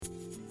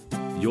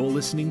You're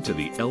listening to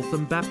the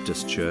Eltham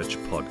Baptist Church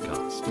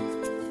podcast.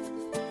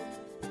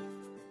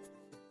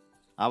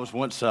 I was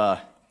once the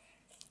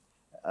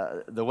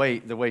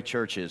way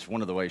churches,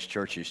 one of the ways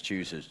churches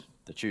choose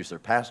their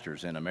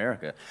pastors in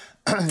America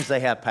is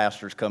they have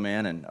pastors come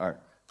in or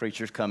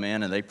preachers come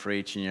in and they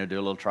preach and do a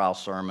little trial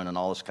sermon and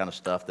all this kind of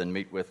stuff. Then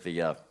meet with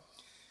the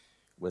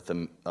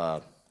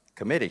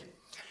committee,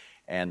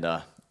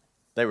 and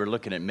they were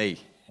looking at me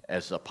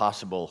as a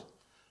possible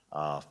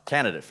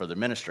candidate for the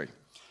ministry.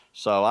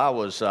 So I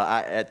was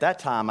at that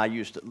time I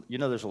used those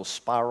little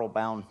spiral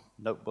bound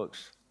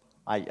notebooks.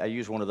 I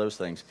used one of those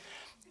things.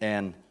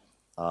 And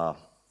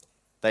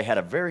they had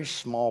a very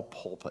small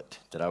pulpit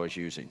that I was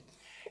using.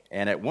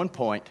 And at one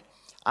point,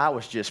 I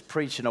was just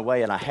preaching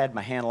away, and I had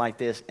my hand like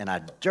this, and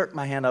I jerked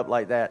my hand up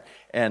like that,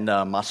 and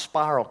my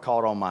spiral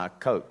caught on my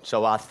coat.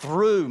 So I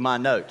threw my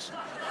notes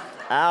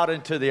out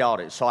into the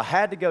audience. So I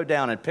had to go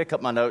down and pick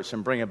up my notes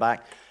and bring it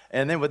back.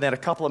 And then within a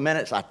couple of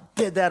minutes, I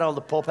did that on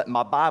the pulpit, and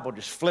my Bible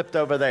just flipped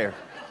over there.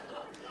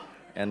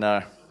 And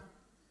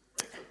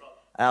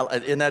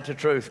isn't that the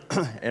truth?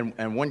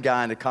 and one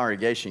guy in the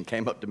congregation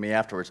came up to me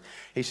afterwards.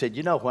 He said,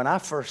 when I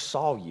first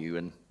saw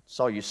you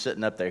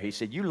sitting up there, he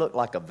said, you look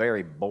like a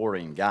very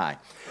boring guy.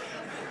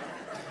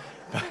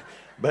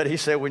 But he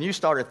said, when you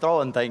started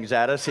throwing things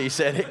at us, he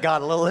said, it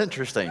got a little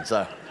interesting.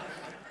 So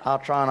I'll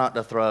try not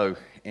to throw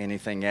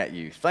anything at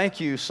you. Thank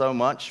you so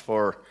much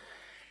for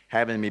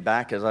having me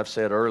back. As I've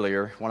said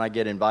earlier, when I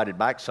get invited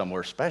back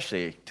somewhere,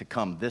 especially to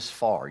come this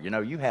far,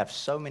 you have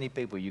so many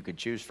people you could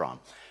choose from.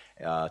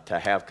 To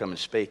have come and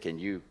speak,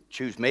 and you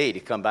choose me to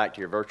come back to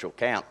your virtual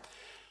camp.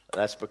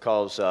 That's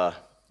because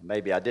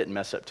maybe I didn't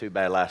mess up too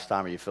bad last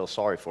time, or you feel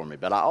sorry for me.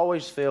 But I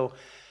always feel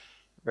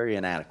very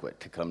inadequate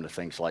to come to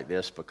things like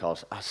this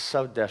because I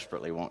so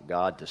desperately want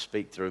God to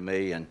speak through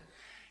me. And,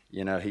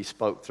 he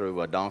spoke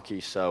through a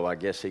donkey, so I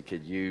guess he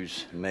could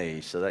use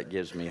me. So that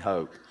gives me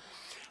hope.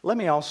 Let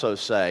me also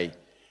say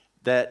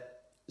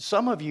that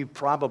some of you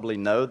probably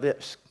know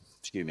this.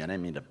 Excuse me, I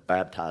didn't mean to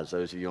baptize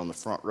those of you on the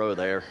front row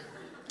there.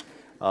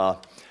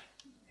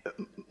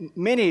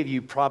 Many of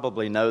you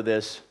probably know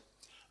this,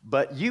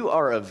 but you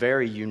are a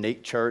very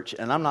unique church,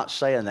 and I'm not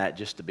saying that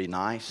just to be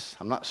nice.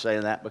 I'm not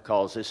saying that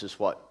because this is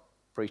what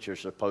preachers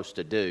are supposed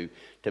to do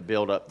to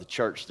build up the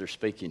church they're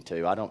speaking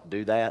to. I don't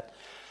do that,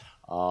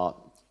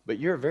 but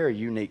you're a very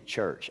unique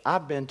church.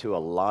 I've been to a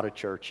lot of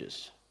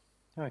churches,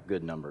 a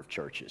good number of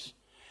churches,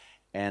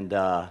 and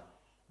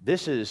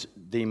this is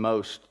the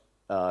most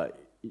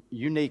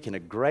unique in a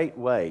great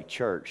way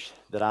church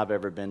that I've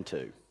ever been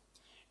to.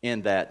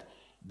 In that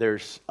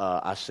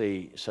I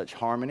see such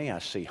harmony, I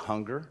see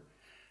hunger,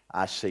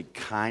 I see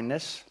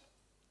kindness.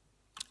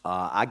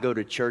 I go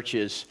to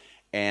churches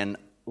and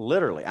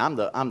literally, I'm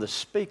the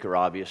speaker,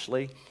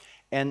 obviously,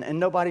 and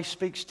nobody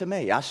speaks to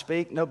me. I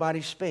speak,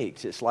 nobody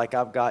speaks. It's like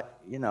I've got,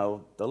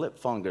 the lip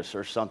fungus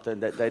or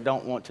something that they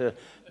don't want to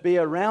be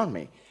around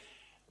me.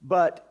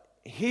 But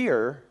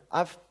here,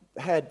 I've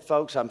had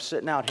folks, I'm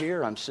sitting out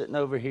here, I'm sitting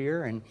over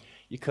here, and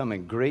you come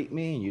and greet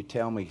me, and you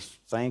tell me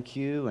thank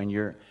you, and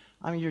you're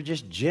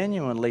just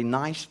genuinely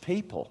nice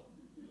people.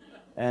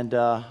 And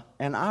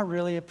I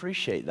really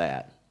appreciate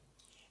that.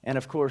 And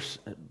of course,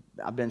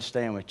 I've been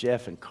staying with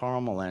Jeff and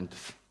Carmel, and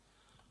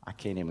I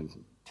can't even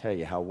tell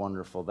you how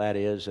wonderful that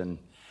is. And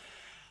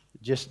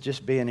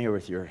just being here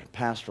with your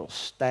pastoral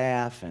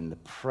staff and to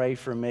pray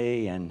for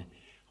me. And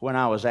when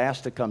I was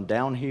asked to come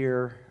down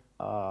here,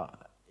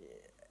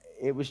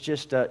 it was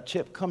just,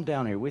 Chip, come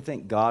down here. We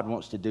think God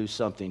wants to do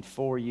something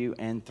for you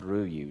and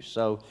through you.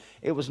 So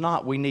it was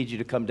not, we need you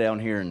to come down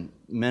here and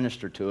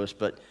minister to us,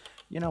 but,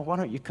 why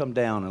don't you come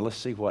down and let's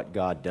see what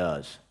God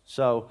does.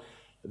 So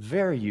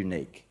very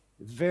unique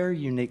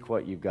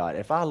what you've got.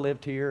 If I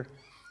lived here,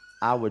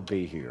 I would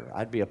be here.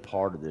 I'd be a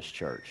part of this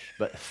church.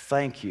 But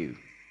thank you.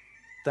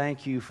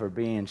 Thank you for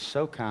being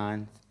so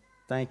kind.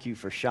 Thank you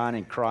for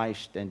shining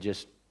Christ, and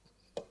just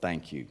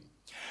thank you.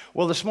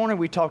 Well, this morning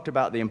we talked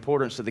about the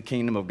importance of the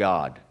kingdom of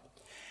God.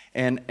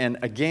 And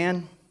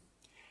again,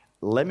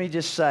 let me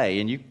just say,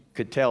 and you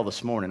could tell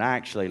this morning, I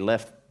actually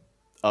left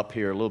up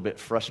here a little bit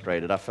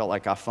frustrated. I felt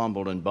like I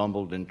fumbled and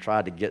bumbled and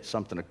tried to get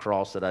something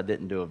across that I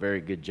didn't do a very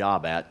good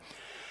job at.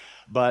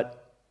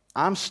 But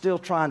I'm still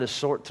trying to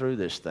sort through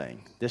this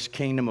thing, this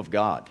kingdom of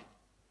God.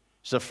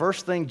 It's the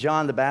first thing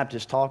John the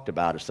Baptist talked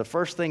about. It's the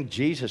first thing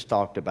Jesus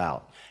talked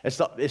about.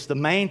 It's the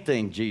main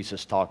thing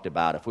Jesus talked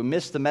about. If we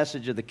miss the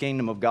message of the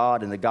kingdom of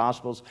God in the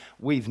Gospels,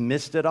 we've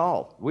missed it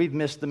all. We've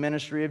missed the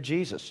ministry of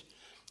Jesus.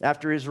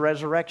 After his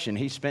resurrection,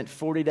 he spent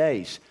 40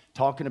 days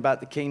talking about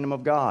the kingdom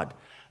of God.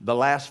 The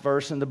last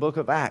verse in the book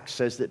of Acts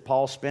says that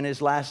Paul spent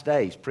his last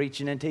days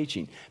preaching and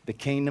teaching the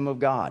kingdom of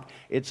God.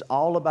 It's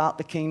all about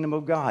the kingdom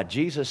of God.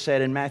 Jesus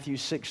said in Matthew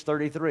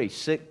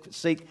 6:33,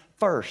 seek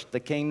first the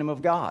kingdom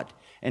of God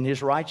and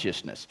his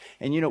righteousness.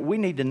 And we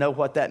need to know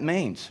what that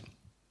means.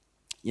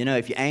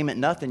 If you aim at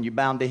nothing, you're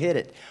bound to hit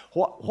it.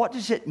 What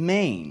does it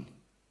mean,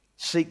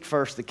 seek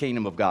first the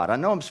kingdom of God? I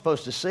know I'm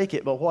supposed to seek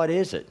it, but what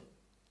is it?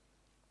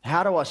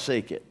 How do I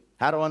seek it?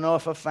 How do I know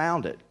if I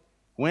found it?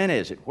 When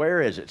is it?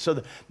 Where is it?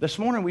 So this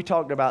morning we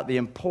talked about the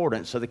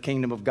importance of the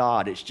kingdom of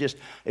God. It's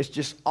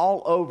just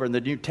all over in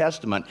the New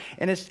Testament,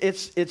 and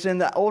it's in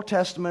the Old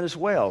Testament as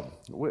well.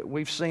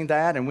 We've seen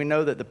that, and we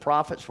know that the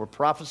prophets were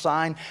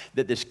prophesying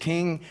that this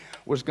king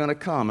was going to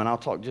come, and I'll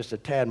talk just a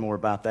tad more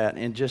about that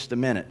in just a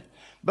minute.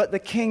 But the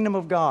kingdom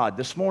of God,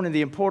 this morning,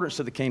 the importance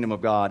of the kingdom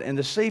of God, and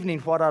this evening,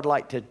 what I'd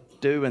like to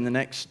do in the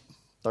next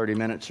 30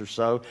 minutes or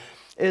so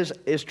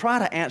is try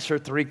to answer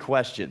 3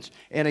 questions.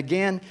 And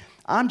again,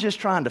 I'm just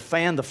trying to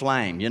fan the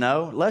flame, you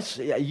know.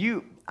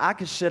 I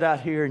could sit out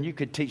here and you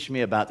could teach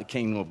me about the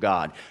kingdom of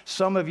God.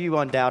 Some of you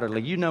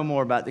undoubtedly, you know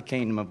more about the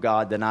kingdom of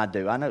God than I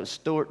do. I know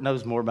Stuart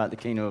knows more about the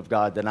kingdom of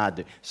God than I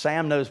do.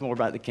 Sam knows more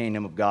about the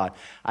kingdom of God.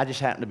 I just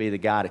happen to be the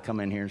guy to come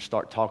in here and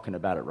start talking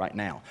about it right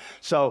now.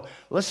 So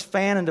let's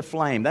fan into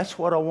flame. That's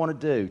what I want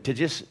to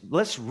do.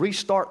 Let's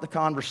restart the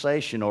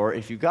conversation, or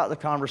if you've got the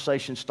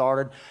conversation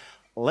started,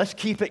 let's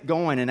keep it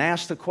going and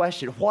ask the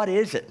question, what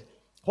is it?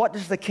 What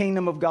does the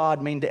kingdom of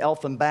God mean to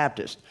Eltham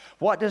Baptist?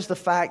 What does the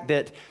fact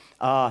that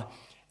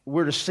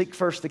we're to seek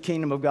first the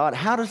kingdom of God,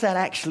 how does that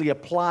actually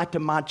apply to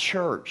my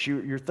church?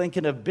 You're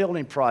thinking of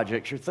building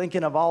projects. You're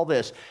thinking of all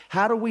this.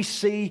 How do we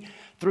see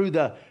through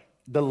the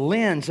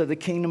lens of the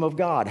kingdom of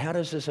God? How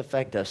does this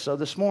affect us? So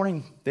this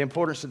morning, the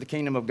importance of the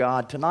kingdom of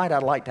God. Tonight,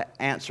 I'd like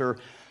to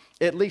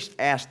at least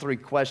ask 3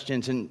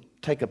 questions and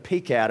take a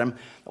peek at them.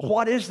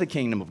 What is the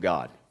kingdom of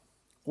God?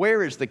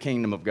 Where is the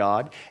kingdom of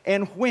God?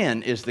 And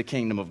when is the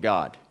kingdom of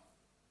God?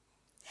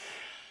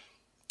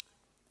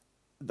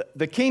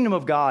 The kingdom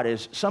of God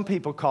is, some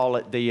people call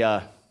it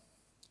the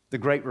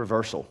great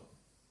reversal.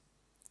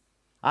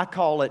 I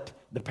call it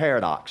the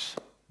paradox.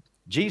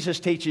 Jesus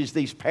teaches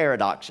these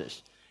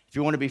paradoxes. If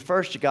you want to be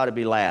first, you got to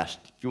be last.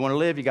 If you want to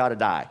live, you got to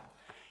die.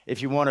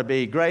 If you want to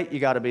be great, you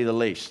got to be the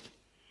least.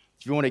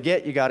 If you want to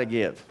get, you got to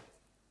give.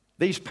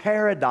 These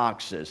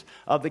paradoxes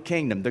of the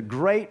kingdom, the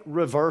great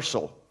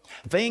reversal.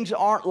 Things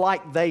aren't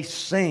like they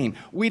seem.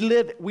 We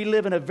live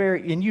in a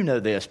very, and you know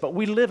this, but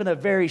we live in a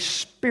very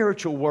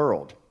spiritual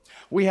world.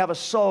 We have a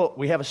soul,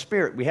 we have a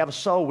spirit, we have a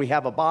soul, we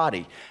have a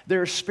body.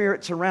 There are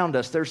spirits around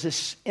us. There's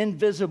this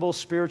invisible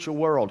spiritual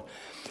world.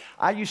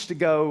 I used to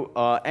go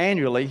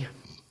annually,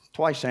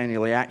 twice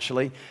annually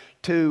actually,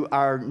 to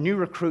our new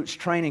recruits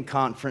training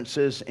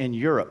conferences in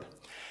Europe.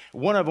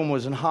 One of them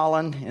was in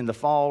Holland in the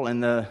fall, in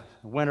the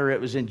winter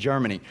it was in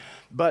Germany.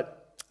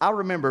 But I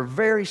remember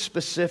very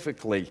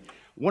specifically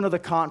one of the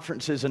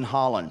conferences in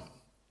Holland.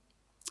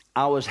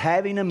 I was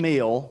having a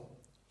meal,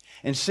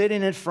 and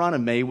sitting in front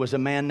of me was a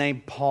man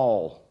named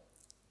Paul.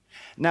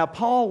 Now,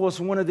 Paul was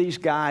one of these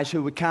guys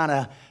who would kind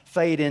of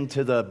fade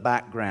into the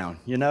background,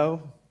 you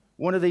know?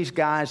 One of these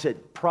guys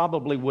that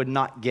probably would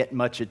not get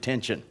much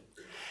attention.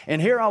 And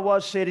here I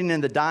was sitting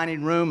in the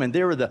dining room, and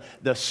there were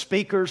the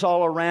speakers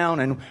all around,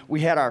 and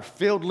we had our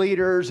field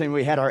leaders, and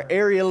we had our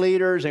area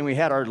leaders, and we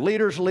had our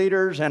leaders,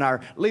 and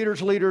our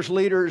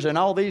leaders, and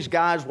all these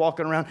guys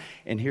walking around.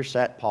 And here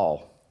sat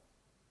Paul.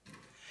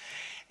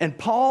 And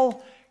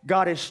Paul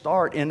got his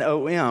start in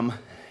OM.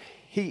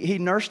 He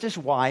nursed his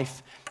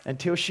wife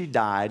until she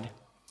died.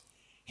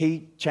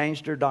 He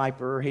changed her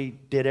diaper. He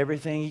did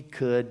everything he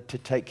could to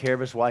take care of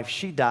his wife.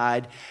 She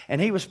died,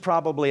 and he was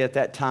probably at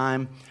that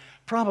time,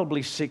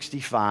 probably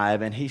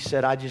 65, and he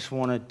said, I just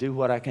want to do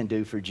what I can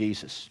do for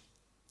Jesus.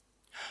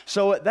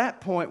 So at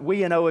that point,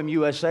 we in OM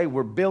USA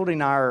were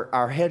building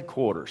our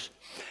headquarters.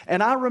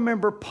 And I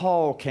remember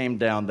Paul came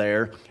down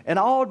there, and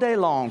all day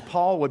long,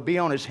 Paul would be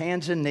on his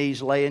hands and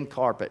knees laying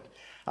carpet.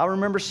 I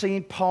remember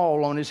seeing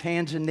Paul on his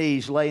hands and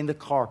knees laying the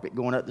carpet,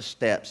 going up the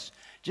steps.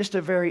 Just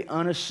a very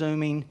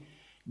unassuming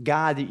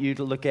guy that you'd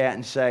look at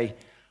and say,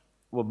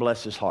 well,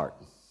 bless his heart.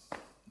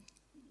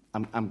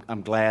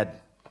 I'm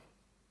glad.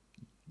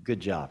 Good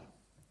job.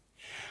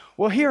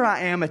 Well, here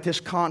I am at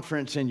this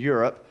conference in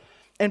Europe,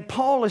 and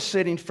Paul is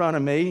sitting in front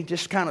of me,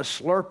 just kind of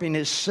slurping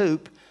his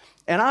soup,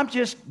 and I'm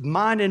just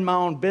minding my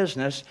own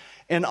business,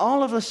 and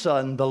all of a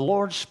sudden, the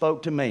Lord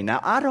spoke to me. Now,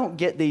 I don't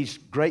get these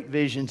great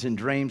visions and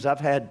dreams. I've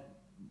had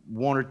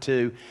 1 or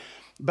 2,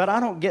 but I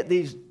don't get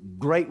these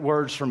great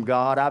words from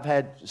God. I've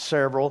had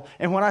several,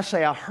 and when I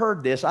say I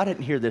heard this, I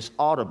didn't hear this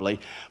audibly,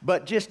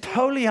 but just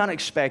totally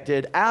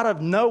unexpected, out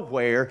of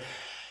nowhere.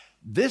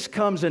 This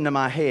comes into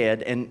my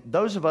head, and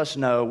those of us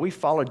know, we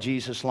followed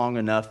Jesus long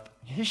enough,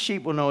 his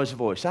sheep will know his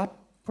voice. I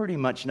pretty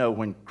much know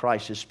when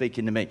Christ is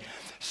speaking to me.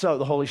 So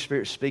the Holy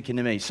Spirit's speaking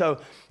to me. So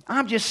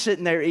I'm just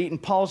sitting there eating,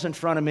 Paul's in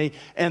front of me,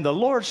 and the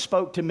Lord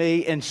spoke to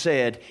me and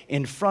said,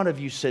 in front of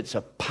you sits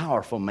a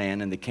powerful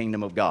man in the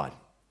kingdom of God.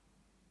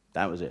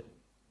 That was it.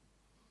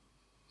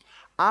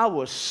 I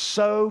was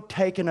so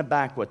taken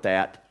aback with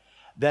that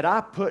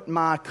I put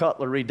my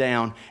cutlery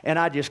down, and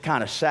I just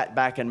kind of sat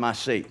back in my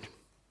seat.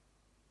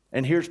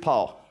 And here's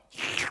Paul.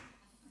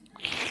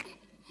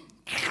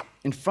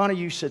 In front of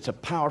you sits a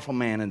powerful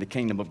man in the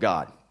kingdom of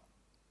God.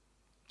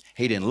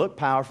 He didn't look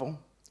powerful.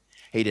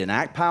 He didn't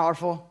act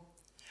powerful.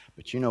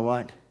 But you know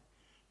what?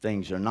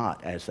 Things are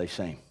not as they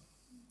seem.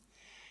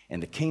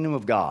 In the kingdom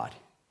of God,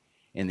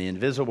 in the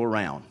invisible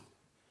realm,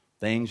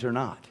 things are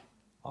not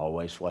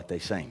always what they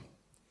seem.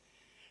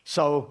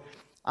 So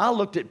I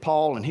looked at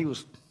Paul, and he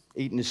was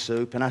eating his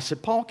soup, and I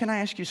said, Paul, can I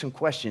ask you some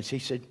questions? He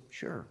said,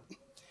 sure.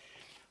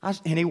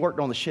 And he worked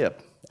on the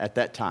ship at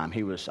that time.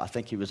 I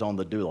think he was on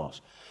the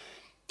Doulos,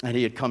 and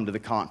he had come to the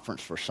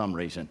conference for some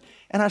reason.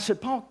 And I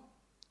said, Paul,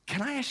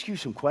 can I ask you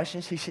some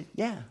questions? He said,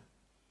 yeah.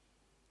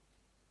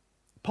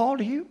 Paul,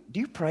 do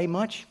you pray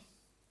much?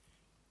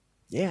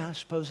 Yeah, I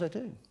suppose I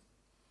do.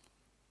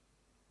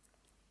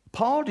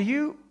 Paul, do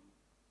you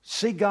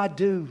see God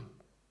do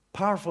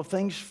powerful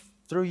things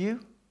through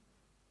you?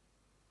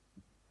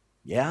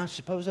 Yeah, I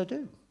suppose I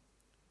do.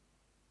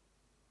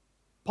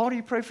 Paul, do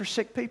you pray for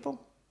sick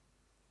people?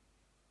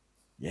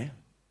 Yeah.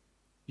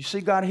 You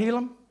see God heal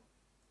them?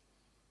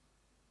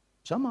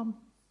 Some of them.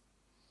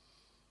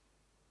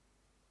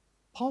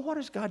 Paul, what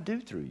does God do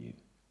through you?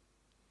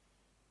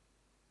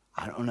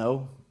 I don't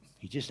know.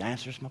 He just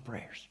answers my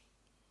prayers.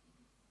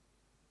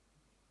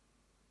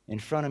 In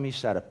front of me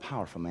sat a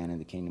powerful man in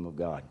the kingdom of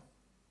God.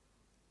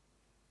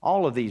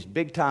 All of these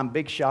big-time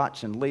big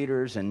shots and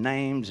leaders and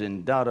names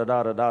and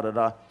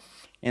da-da-da-da-da-da-da.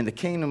 In the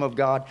kingdom of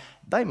God,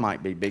 they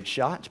might be big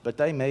shots, but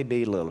they may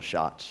be little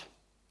shots.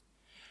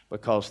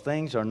 Because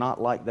things are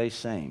not like they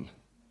seem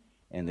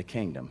in the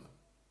kingdom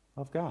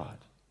of God.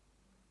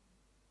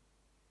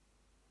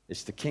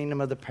 It's the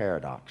kingdom of the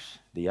paradox,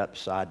 the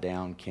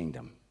upside-down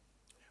kingdom.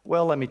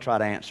 Well, let me try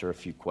to answer a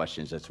few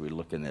questions as we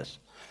look in this.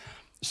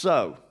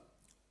 So,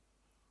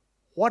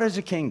 what is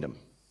a kingdom?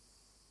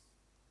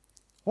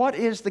 What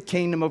is the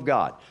kingdom of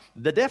God?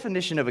 The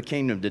definition of a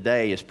kingdom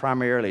today is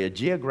primarily a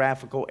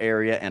geographical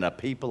area and a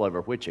people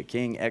over which a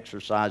king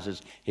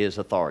exercises his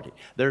authority.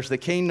 There's the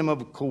kingdom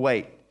of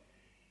Kuwait.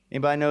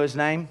 Anybody know his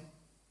name?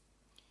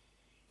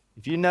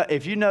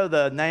 If you know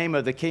the name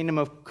of the kingdom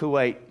of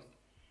Kuwait,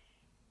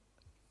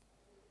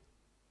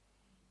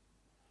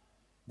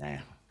 nah, I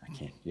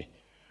can't. Yeah.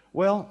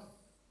 Well,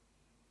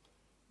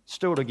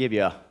 Stuart will give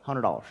you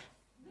 $100.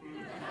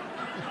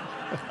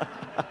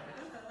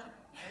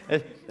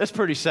 That's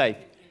pretty safe.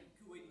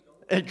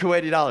 In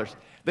Kuwaiti dollars.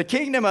 The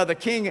kingdom of the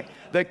king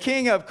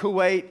of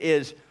Kuwait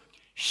is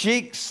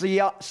Sheikh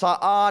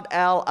Saad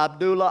Al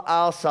Abdullah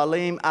Al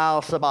Salim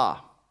Al Sabah.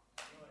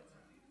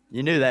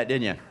 You knew that,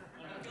 didn't you?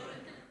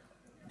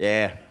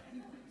 Yeah.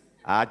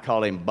 I'd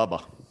call him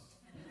Bubba.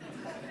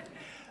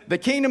 The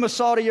kingdom of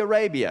Saudi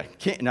Arabia.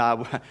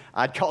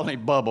 I'd call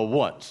him Bubba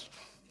once.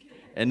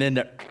 And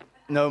then,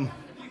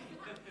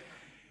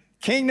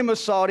 Kingdom of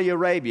Saudi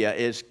Arabia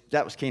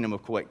that was Kingdom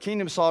of Kuwait.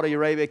 Kingdom of Saudi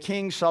Arabia,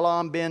 King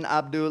Salam bin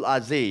Abdul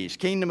Aziz.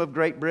 Kingdom of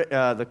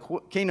the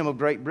Kingdom of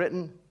Great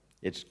Britain,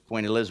 it's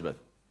Queen Elizabeth.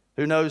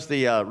 Who knows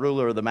the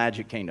ruler of the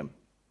Magic Kingdom?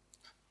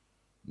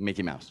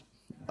 Mickey Mouse.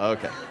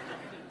 Okay.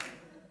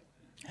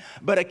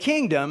 But a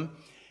kingdom,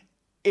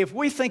 if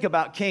we think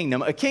about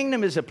kingdom, a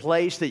kingdom is a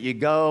place that you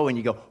go and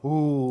you go,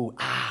 ooh,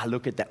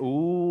 look at that.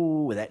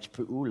 Ooh,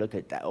 look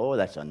at that. Oh,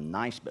 that's a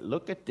nice, but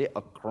look at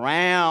a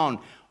crown.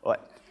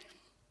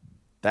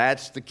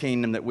 That's the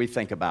kingdom that we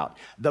think about.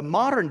 The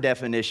modern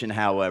definition,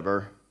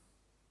 however,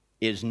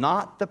 is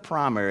not the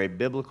primary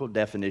biblical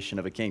definition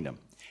of a kingdom.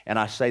 And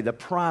I say the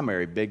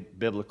primary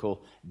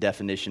biblical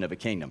definition of a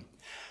kingdom.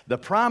 The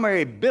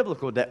primary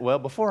biblical,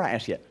 before I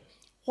ask you,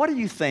 what do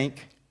you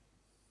think?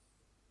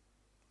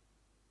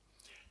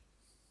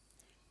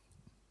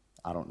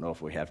 I don't know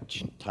if we have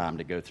time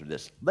to go through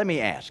this. Let me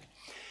ask.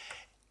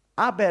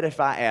 I bet if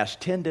I ask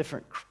 10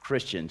 different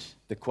Christians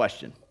the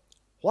question,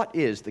 what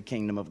is the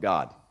kingdom of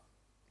God?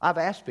 I've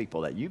asked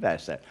people that. You've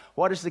asked that.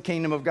 What is the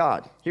kingdom of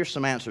God? Here's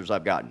some answers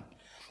I've gotten.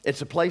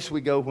 It's a place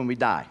we go when we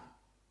die.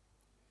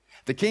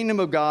 The kingdom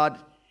of God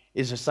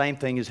is the same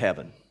thing as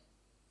heaven.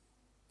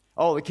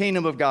 Oh, the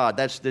kingdom of God,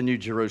 that's the New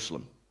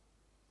Jerusalem.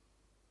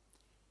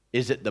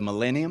 Is it the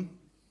millennium?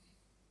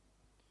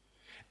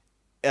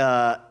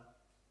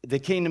 The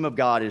kingdom of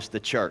God is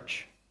the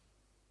church.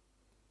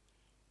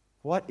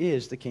 What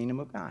is the kingdom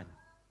of God?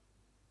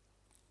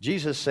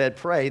 Jesus said,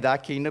 pray, thy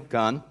kingdom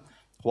come.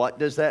 What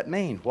does that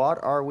mean?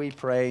 What are we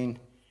praying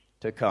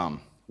to come?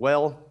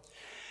 Well,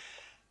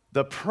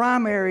 the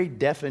primary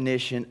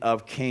definition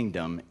of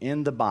kingdom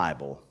in the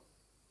Bible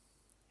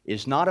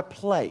is not a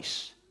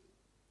place,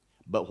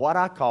 but what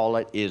I call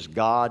it is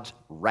God's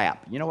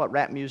rap. You know what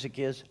rap music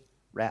is?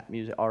 Rap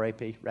music,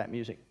 R-A-P, rap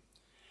music.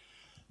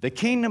 The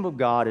kingdom of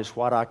God is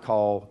what I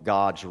call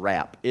God's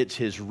rap. It's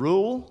His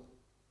rule,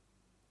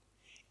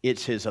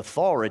 it's His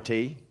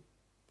authority,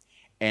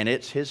 and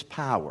it's His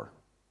power.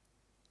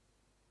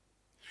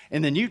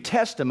 In the New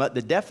Testament,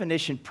 the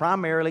definition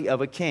primarily of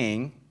a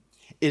king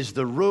is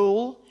the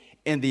rule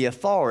and the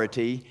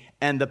authority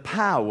and the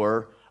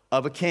power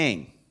of a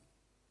king.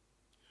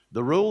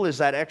 The rule is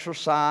that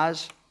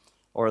exercise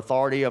or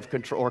authority of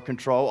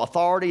control.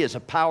 Authority is a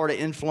power to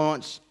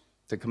influence,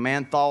 to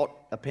command thought,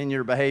 opinion,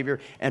 or behavior.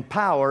 And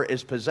power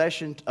is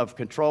possession of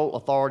control,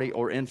 authority,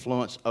 or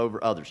influence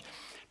over others.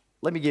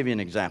 Let me give you an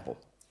example.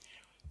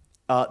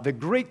 The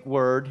Greek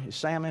word, is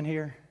Sam in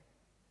here?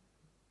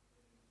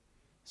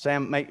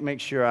 Sam,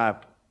 make sure I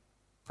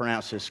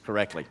pronounce this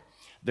correctly.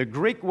 The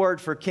Greek word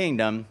for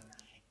kingdom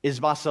is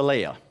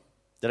basileia.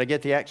 Did I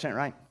get the accent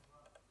right?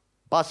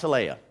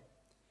 Basileia.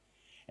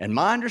 And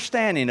my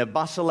understanding of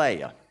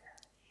basileia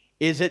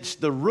is it's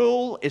the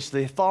rule, it's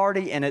the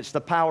authority, and it's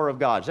the power of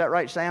God. Is that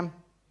right, Sam?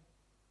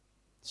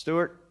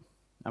 Stuart?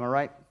 Am I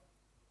right?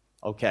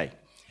 Okay.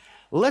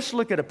 Let's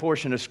look at a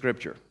portion of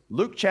Scripture.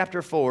 Luke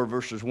chapter 4,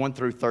 verses 1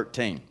 through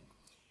 13.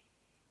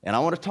 And I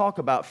want to talk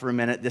about for a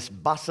minute this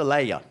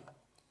basileia.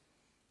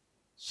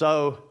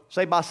 So,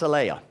 say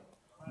basileia.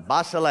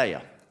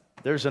 Basileia.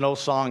 There's an old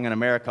song in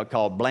America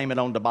called Blame It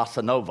on the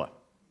Bossa Nova.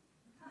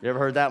 You ever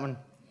heard that one?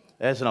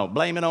 There's an old,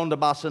 blame it on the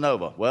Bossa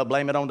Nova. Well,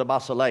 blame it on the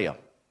basileia.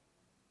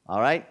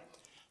 All right?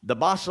 The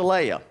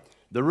basileia,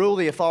 the rule,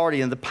 the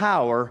authority, and the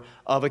power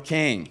of a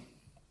king.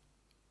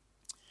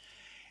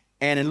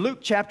 And in Luke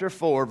chapter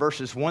 4,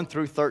 verses 1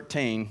 through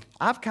 13,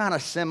 I've kind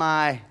of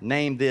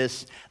semi-named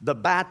this the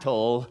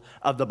battle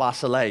of the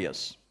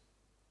basileias.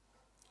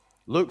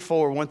 Luke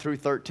 4, 1 through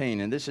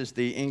 13, and this is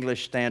the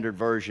English Standard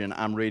Version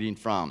I'm reading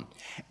from.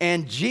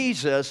 And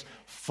Jesus,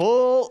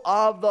 full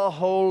of the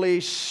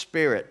Holy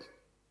Spirit.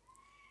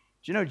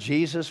 Do you know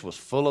Jesus was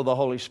full of the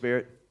Holy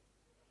Spirit?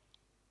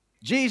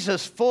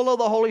 Jesus, full of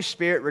the Holy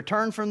Spirit,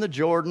 returned from the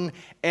Jordan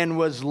and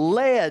was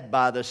led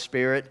by the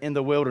Spirit in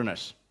the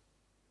wilderness.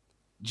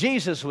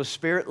 Jesus was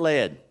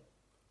Spirit-led.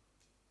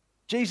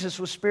 Jesus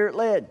was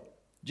Spirit-led.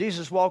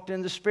 Jesus walked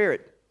in the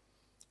Spirit.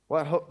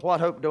 What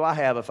hope do I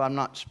have if I'm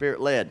not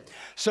Spirit-led?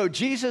 So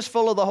Jesus,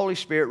 full of the Holy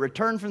Spirit,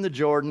 returned from the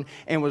Jordan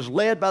and was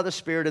led by the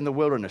Spirit in the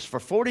wilderness for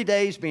 40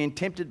 days, being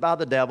tempted by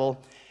the devil.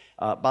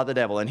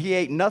 And he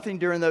ate nothing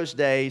during those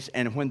days,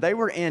 and when they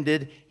were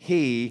ended,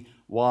 he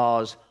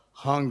was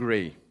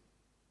hungry.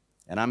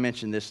 And I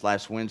mentioned this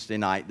last Wednesday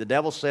night. The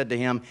devil said to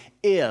him,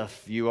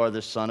 if you are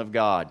the Son of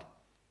God.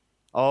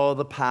 Oh,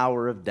 the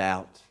power of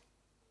doubt.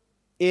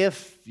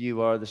 If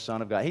you are the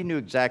Son of God. He knew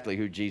exactly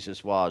who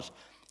Jesus was.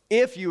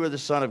 If you are the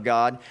Son of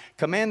God,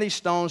 command these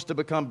stones to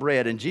become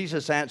bread. And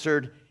Jesus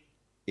answered,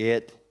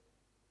 it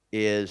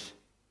is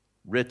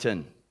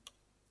written.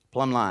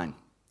 Plumb line.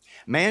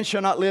 Man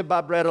shall not live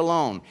by bread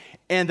alone.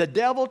 And the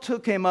devil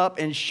took him up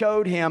and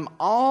showed him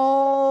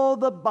all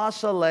the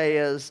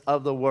basileias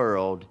of the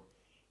world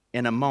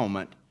in a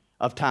moment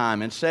of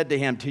time, and said to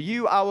him, to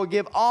you I will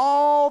give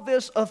all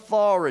this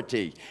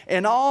authority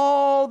and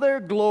all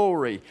their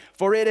glory,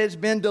 for it has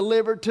been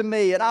delivered to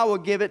me, and I will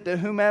give it to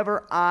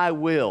whomever I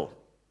will.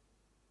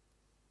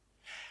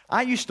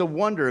 I used to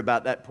wonder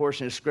about that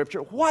portion of Scripture.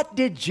 What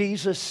did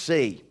Jesus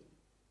see?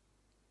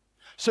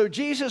 So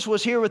Jesus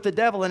was here with the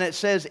devil, and it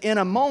says in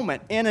a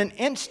moment, in an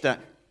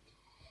instant,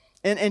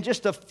 in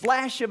just a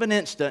flash of an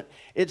instant,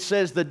 it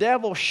says the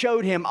devil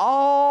showed him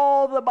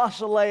all the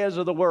basileias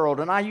of the world.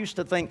 And I used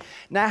to think,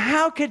 now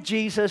how could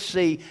Jesus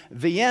see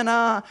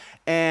Vienna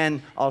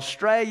and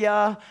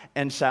Australia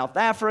and South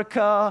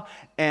Africa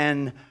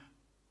and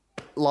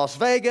Las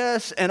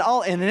Vegas and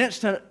all in an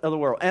instant of the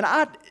world? And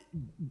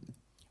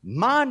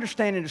my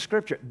understanding of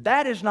Scripture,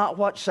 that is not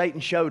what Satan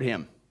showed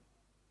him.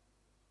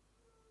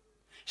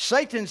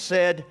 Satan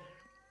said,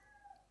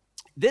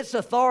 this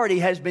authority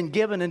has been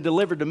given and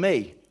delivered to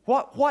me.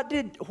 What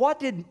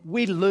did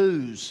we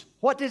lose?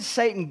 What did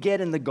Satan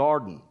get in the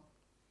garden?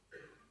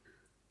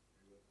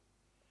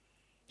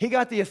 He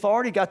got the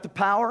authority, got the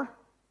power.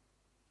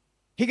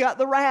 He got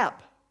the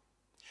rap.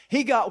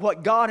 He got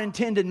what God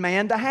intended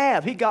man to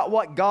have. He got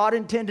what God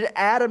intended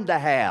Adam to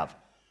have.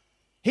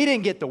 He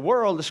didn't get the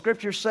world. The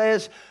Scripture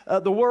says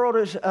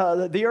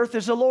the earth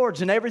is the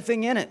Lord's and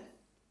everything in it.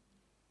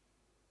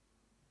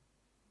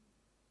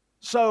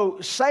 So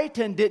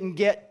Satan didn't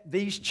get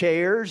these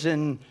chairs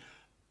and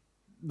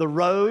the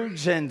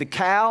roads and the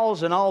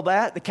cows and all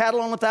that. The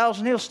cattle on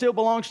 1,000 hills still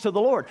belongs to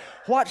the Lord.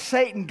 What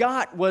Satan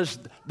got was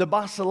the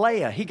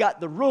basileia. He got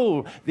the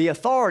rule, the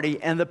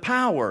authority, and the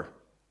power.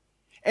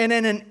 And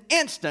in an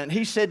instant,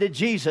 he said to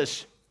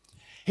Jesus,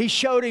 he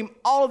showed him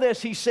all of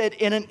this. He said,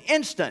 in an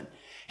instant,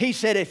 he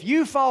said, if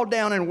you fall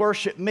down and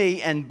worship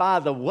me, and by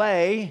the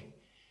way,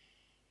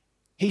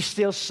 he's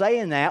still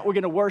saying that, we're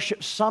going to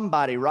worship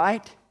somebody,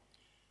 right?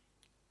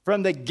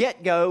 From the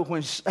get-go,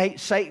 when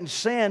Satan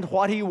sinned,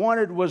 what he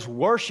wanted was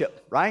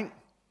worship, right?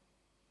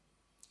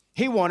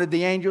 He wanted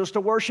the angels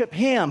to worship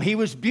him. He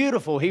was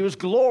beautiful. He was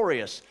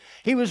glorious.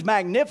 He was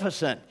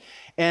magnificent.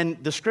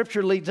 And the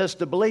Scripture leads us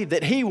to believe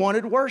that he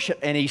wanted worship,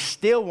 and he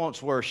still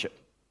wants worship.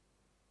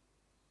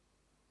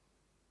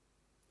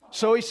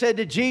 So he said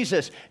to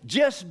Jesus,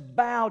 just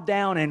bow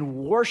down and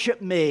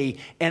worship me,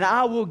 and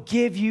I will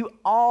give you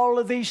all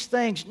of these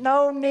things.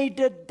 No need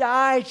to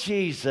die,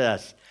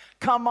 Jesus.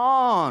 Come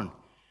on.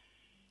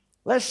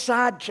 Let's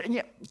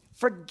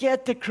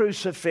forget the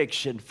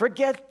crucifixion.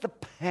 Forget the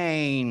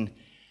pain.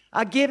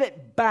 I'll give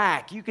it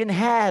back. You can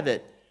have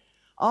it.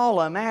 All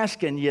I'm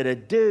asking you to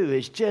do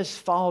is just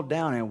fall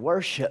down and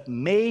worship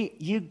me.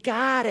 You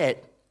got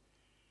it.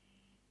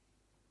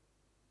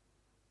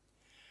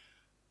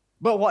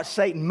 But what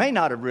Satan may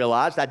not have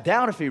realized, I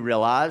doubt if he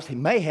realized, he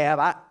may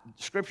have,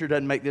 Scripture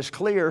doesn't make this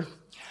clear,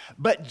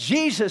 but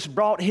Jesus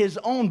brought his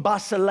own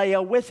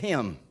basileia with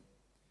him.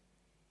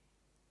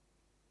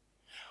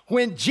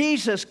 When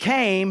Jesus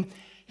came,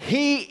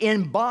 he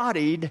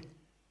embodied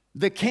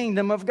the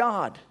kingdom of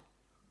God.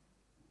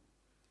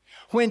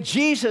 When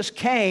Jesus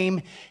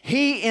came,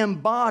 he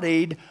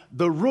embodied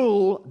the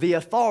rule, the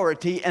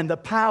authority, and the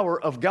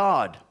power of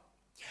God.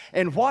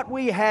 And what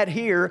we had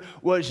here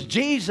was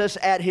Jesus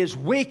at his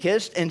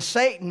weakest and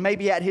Satan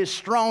maybe at his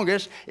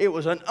strongest. It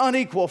was an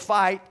unequal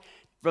fight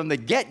from the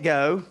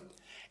get-go,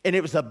 and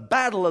it was the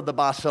battle of the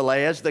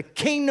basileas. The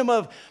kingdom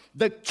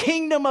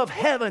of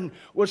heaven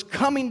was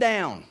coming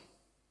down.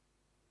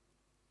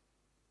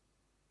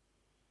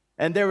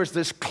 And there was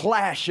this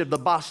clash of the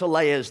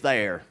basileas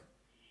there.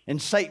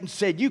 And Satan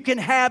said, you can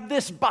have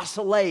this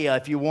basilea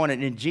if you want it.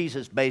 And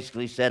Jesus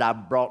basically said, I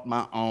brought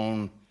my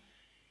own.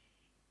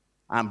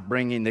 I'm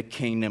bringing the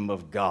kingdom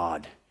of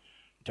God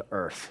to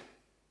earth.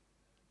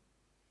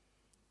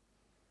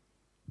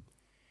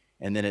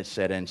 And then it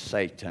said, and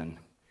Satan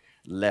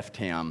left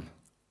him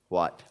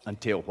what?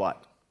 Until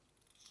what?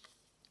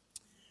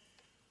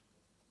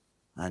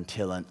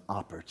 Until an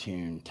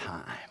opportune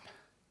time.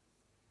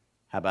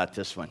 How about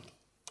this one?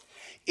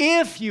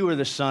 If you are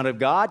the Son of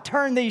God,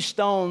 turn these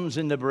stones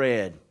into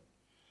bread.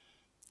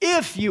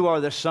 If you are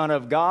the Son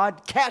of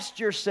God, cast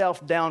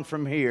yourself down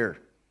from here.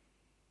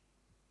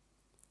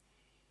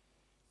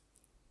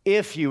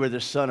 If you are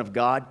the Son of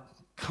God,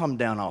 come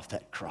down off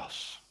that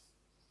cross.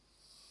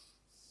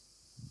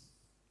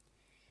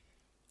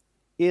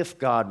 If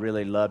God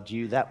really loved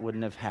you, that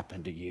wouldn't have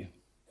happened to you.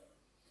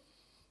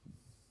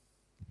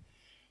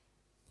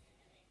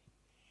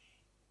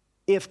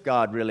 If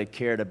God really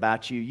cared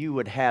about you, you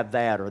would have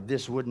that, or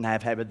this wouldn't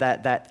have happened,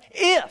 that.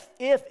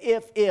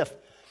 If.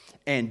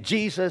 And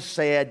Jesus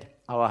said,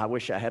 oh, I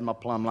wish I had my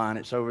plumb line.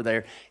 It's over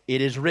there.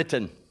 It is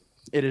written.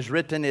 It is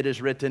written, it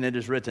is written, it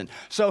is written.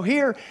 So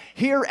here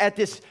at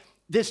this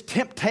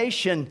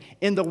temptation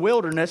in the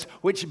wilderness,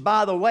 which,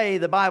 by the way,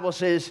 the Bible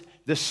says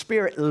the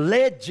Spirit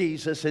led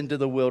Jesus into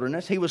the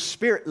wilderness. He was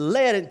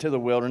Spirit-led into the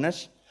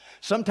wilderness.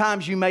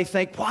 Sometimes you may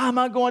think, why am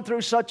I going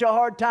through such a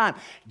hard time?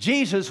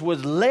 Jesus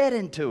was led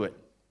into it.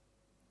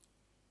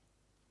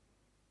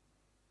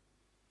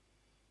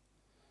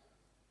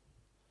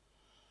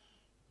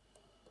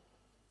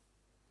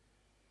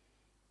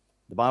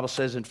 The Bible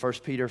says in 1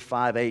 Peter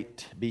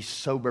 5:8, be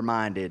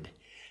sober-minded,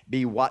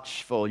 be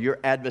watchful. Your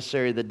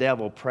adversary, the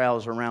devil,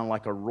 prowls around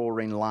like a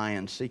roaring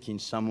lion seeking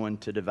someone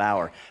to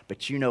devour.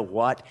 But you know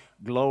what?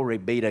 Glory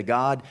be to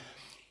God.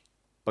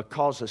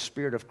 Because the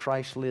Spirit of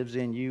Christ lives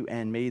in you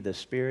and me, the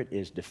Spirit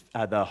is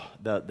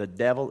the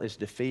devil is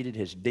defeated.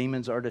 His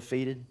demons are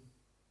defeated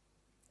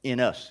in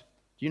us.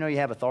 Do you know you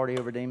have authority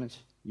over demons?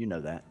 You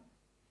know that.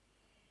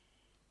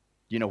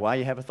 Do you know why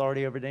you have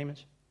authority over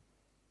demons?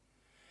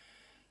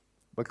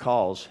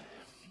 Because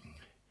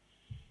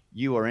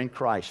you are in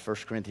Christ, 1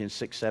 Corinthians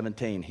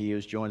 6:17. He who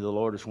is joined to the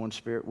Lord is one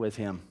spirit with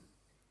him.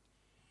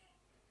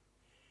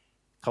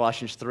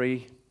 Colossians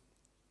 3,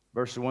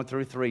 verses 1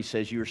 through 3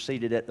 says you are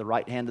seated at the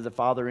right hand of the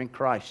Father in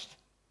Christ.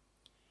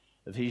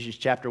 Ephesians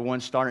chapter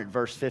 1, starting at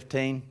verse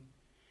 15,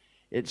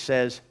 it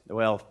says,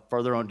 well,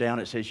 further on down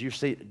it says, you're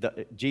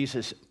seated,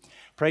 Jesus,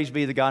 praise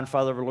be the God and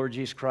Father of our Lord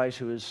Jesus Christ,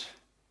 who is,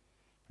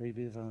 praise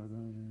be the Father,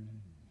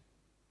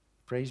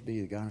 praise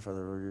be the God and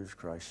Father of our Lord Jesus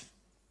Christ.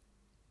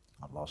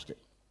 I've lost it.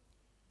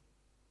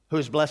 Who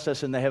has blessed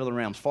us in the heavenly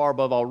realms, far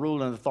above all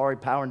rule and authority,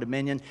 power and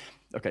dominion.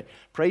 Okay,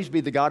 praise be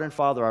the God and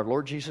Father, our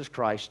Lord Jesus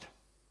Christ,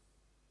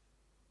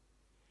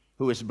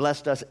 who has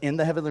blessed us in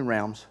the heavenly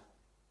realms.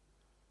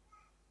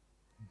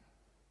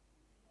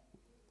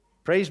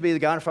 Praise be the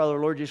God and Father, our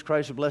Lord Jesus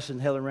Christ, who blessed us in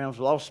the heavenly realms.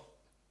 Well, I'll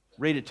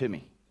read it to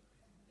me.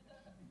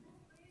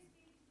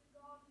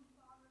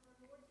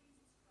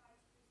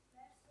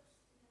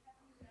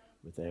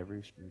 With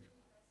every spirit.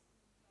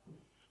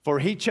 For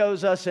he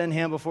chose us in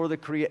him before the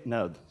creation.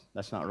 No,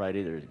 that's not right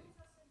either.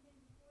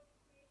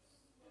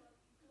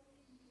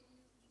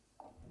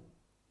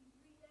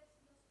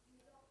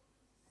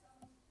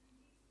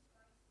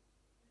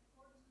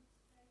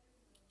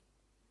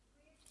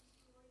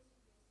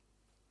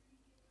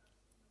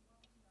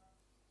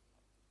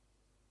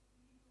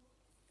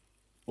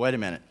 Wait a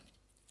minute.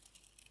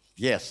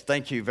 Yes,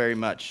 thank you very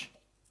much.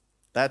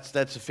 That's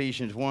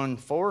Ephesians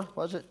 1:4,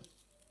 was it?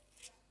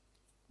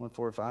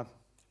 1:4-5.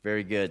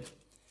 Very good.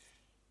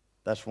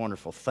 That's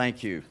wonderful.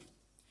 Thank you.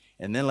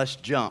 And then let's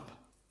jump.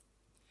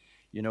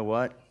 You know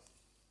what?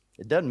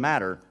 It doesn't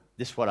matter.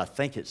 This is what I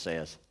think it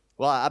says.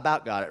 Well, I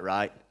about got it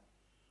right.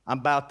 I'm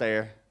about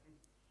there.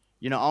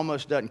 You know,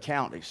 almost doesn't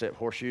count except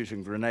horseshoes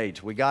and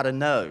grenades. We got to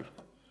know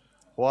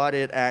what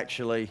it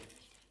actually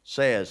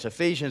says.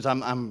 Ephesians,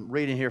 I'm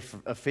reading here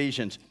from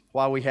Ephesians,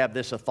 why we have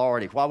this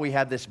authority, why we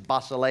have this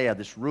basileia,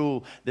 this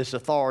rule, this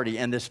authority,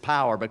 and this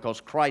power,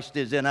 because Christ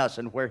is in us,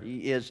 and where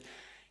he is,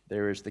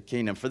 there is the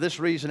kingdom. For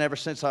this reason, ever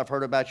since I've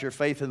heard about your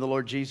faith in the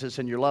Lord Jesus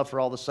and your love for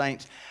all the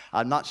saints,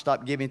 I've not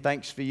stopped giving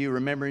thanks for you,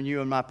 remembering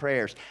you in my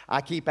prayers. I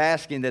keep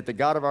asking that the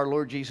God of our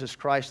Lord Jesus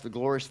Christ, the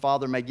glorious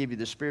Father, may give you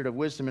the spirit of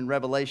wisdom and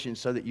revelation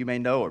so that you may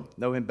know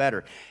him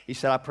better. He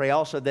said, I pray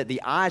also that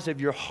the eyes of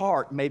your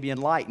heart may be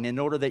enlightened, in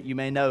order that you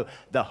may know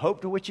the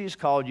hope to which he has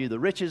called you, the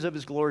riches of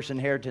his glorious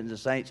inheritance in the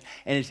saints,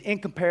 and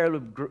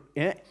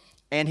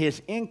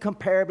his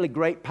incomparably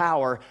great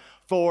power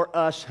for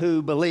us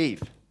who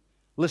believe.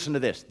 Listen to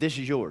this. This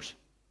is yours.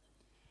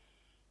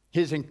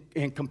 His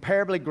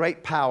incomparably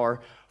great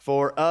power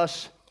for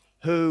us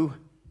who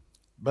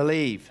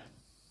believe.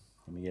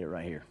 Let me get it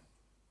right here.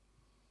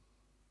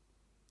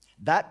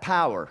 That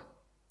power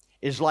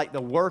is like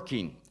the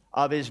working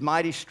of his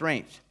mighty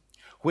strength,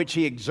 which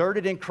he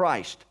exerted in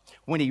Christ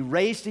when he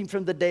raised him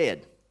from the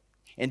dead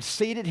and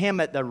seated him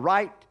at the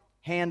right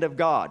hand of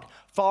God,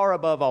 far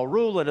above all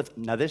rule and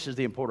now this is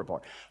the important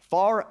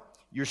part.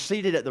 You're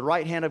seated at the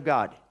right hand of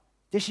God.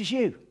 This is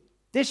you.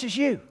 This is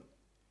you.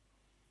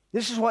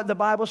 This is what the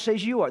Bible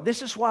says you are.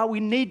 This is why we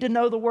need to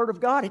know the Word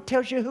of God. It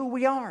tells you who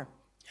we are.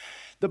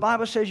 The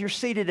Bible says you're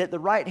seated at the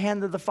right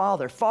hand of the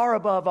Father, far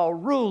above all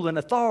rule and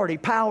authority,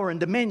 power and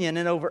dominion,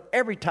 and over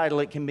every title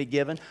it can be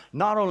given,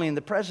 not only in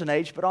the present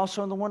age, but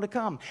also in the one to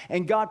come.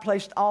 And God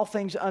placed all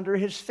things under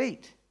his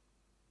feet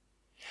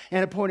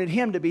and appointed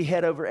him to be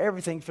head over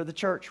everything for the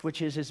church,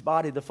 which is his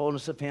body, the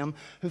fullness of him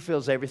who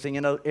fills everything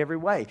in every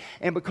way.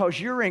 And because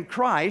you're in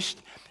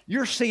Christ,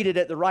 you're seated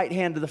at the right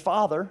hand of the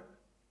Father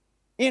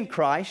in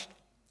Christ,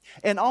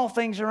 and all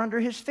things are under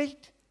his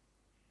feet.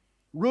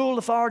 Rule,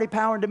 authority,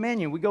 power, and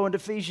dominion. We go into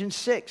Ephesians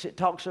 6. It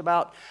talks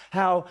about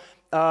how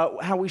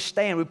we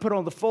stand. We put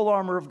on the full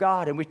armor of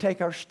God, and we take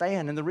our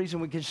stand. And the reason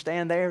we can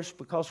stand there is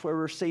because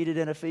we're seated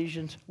in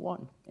Ephesians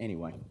 1.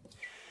 Anyway,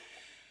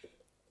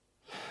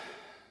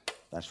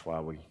 that's why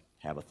we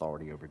have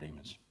authority over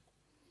demons.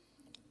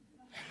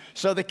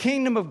 So the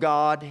kingdom of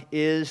God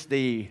is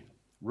the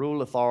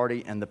rule,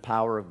 authority, and the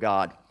power of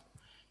God.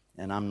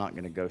 And I'm not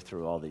going to go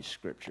through all these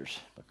scriptures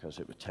because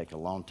it would take a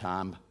long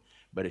time.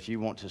 But if you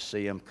want to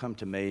see them, come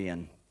to me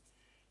and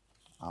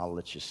I'll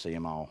let you see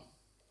them all.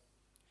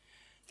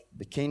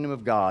 The kingdom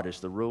of God is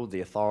the rule,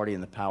 the authority,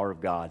 and the power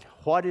of God.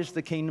 What is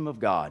the kingdom of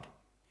God?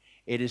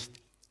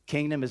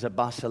 Kingdom is a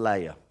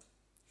basileia.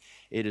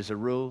 It is a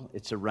rule,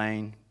 it's a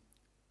reign.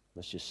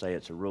 Let's just say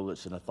it's a rule,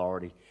 it's an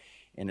authority,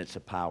 and it's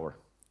a power.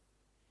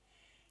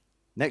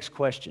 Next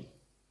question.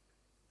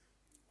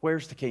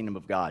 Where's the kingdom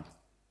of God?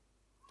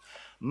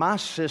 My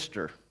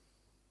sister,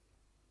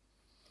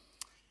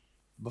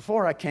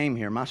 before I came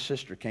here, my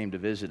sister came to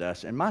visit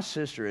us, and my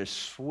sister is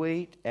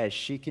sweet as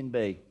she can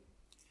be.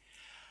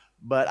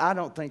 But I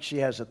don't think she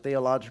has a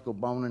theological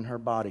bone in her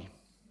body.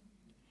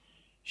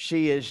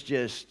 She is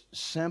just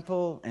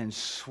simple and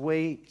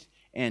sweet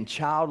and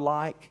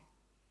childlike.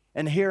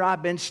 And here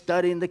I've been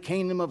studying the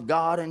kingdom of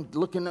God and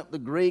looking up the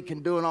Greek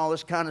and doing all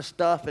this kind of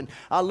stuff. And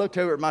I looked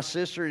over at my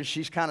sister, and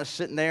she's kind of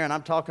sitting there, and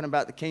I'm talking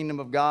about the kingdom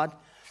of God.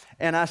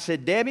 And I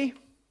said, Debbie,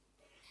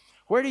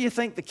 where do you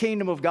think the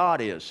kingdom of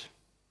God is?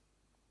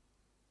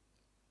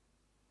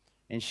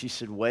 And she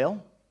said,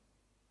 well,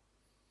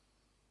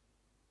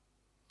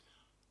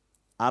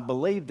 I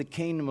believe the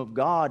kingdom of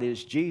God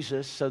is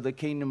Jesus, so the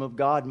kingdom of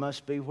God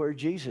must be where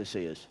Jesus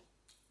is.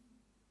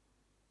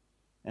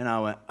 And I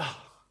went, oh,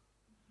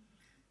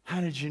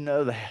 how did you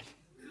know that?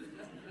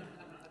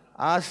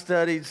 I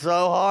studied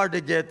so hard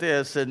to get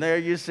this, and there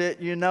you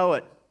sit, you know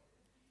it.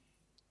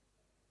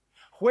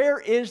 Where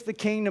is the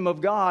kingdom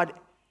of God?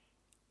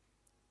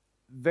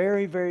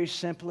 Very, very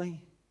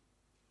simply,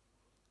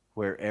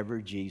 wherever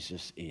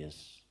Jesus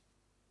is.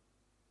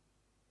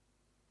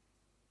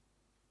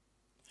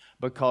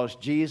 Because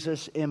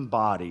Jesus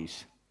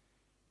embodies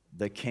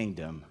the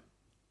kingdom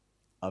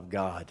of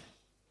God.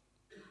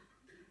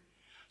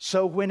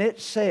 So when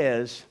it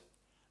says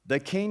the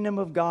kingdom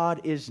of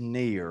God is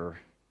near,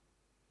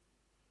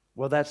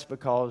 well, that's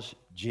because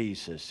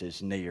Jesus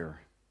is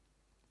near.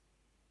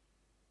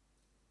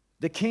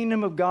 The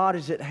kingdom of God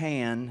is at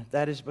hand.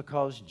 That is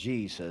because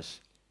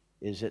Jesus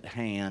is at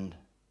hand.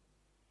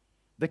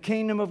 The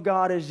kingdom of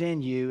God is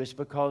in you. It's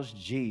because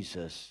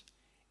Jesus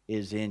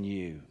is in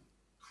you.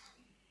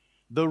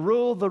 The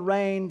rule, the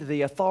reign,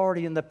 the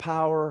authority, and the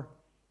power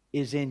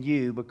is in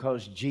you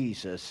because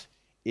Jesus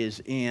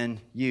is in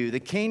you. The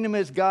kingdom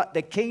is God.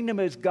 The kingdom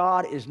is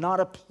God is not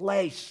a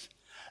place.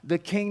 The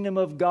kingdom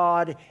of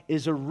God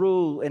is a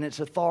rule, and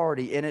it's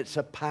authority, and it's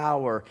a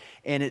power,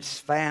 and it's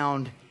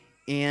found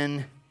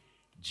in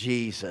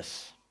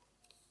Jesus.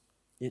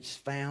 It's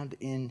found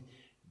in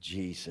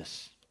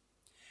Jesus.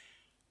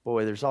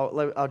 Boy,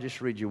 I'll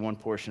just read you one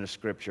portion of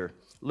Scripture.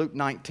 Luke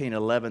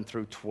 19:11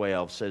 through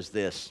 12 says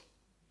this.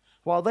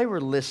 While they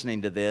were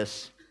listening to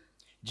this,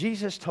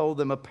 Jesus told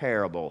them a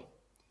parable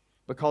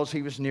because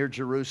he was near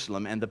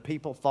Jerusalem, and the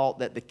people thought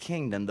that the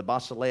kingdom, the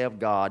basileia of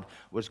God,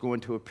 was going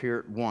to appear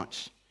at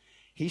once.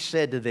 He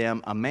said to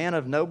them, a man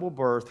of noble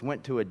birth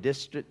went to a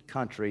distant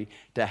country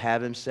to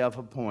have himself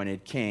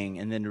appointed king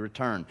and then to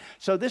return.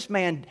 So this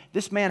man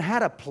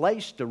had a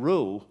place to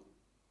rule.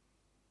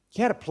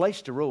 He had a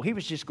place to rule. He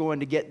was just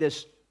going to get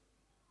this.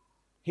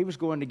 He was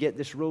going to get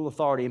this rule,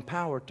 authority, and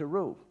power to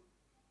rule.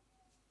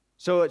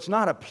 So it's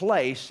not a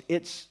place,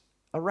 it's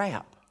a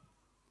wrap.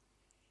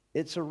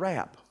 It's a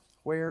wrap.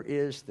 Where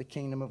is the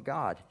kingdom of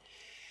God?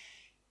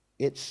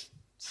 It's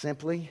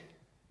simply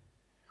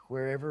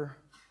wherever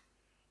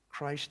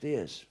Christ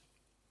is.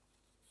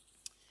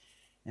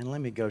 And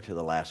let me go to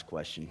the last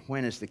question.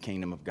 When is the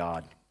kingdom of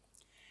God?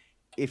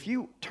 if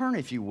you turn,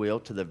 if you will,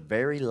 to the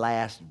very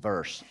last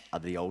verse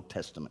of the Old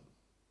Testament.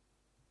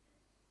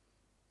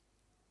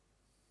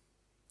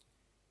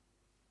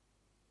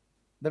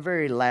 The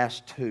very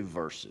last two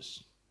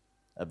verses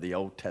of the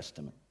Old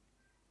Testament.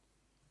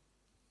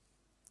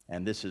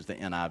 And this is the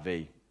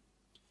NIV.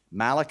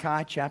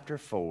 Malachi chapter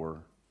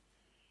 4,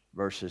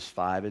 verses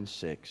 5 and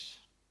 6.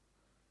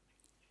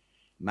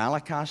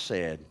 Malachi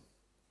said,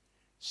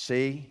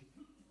 "See,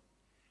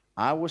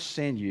 I will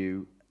send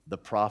you the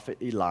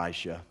prophet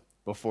Elijah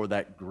before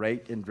that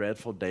great and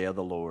dreadful day of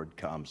the Lord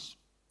comes.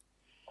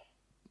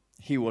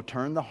 He will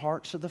turn the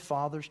hearts of the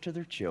fathers to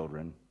their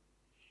children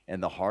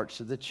and the hearts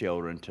of the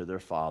children to their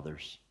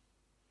fathers,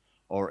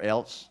 or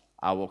else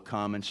I will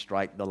come and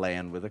strike the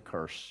land with a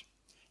curse."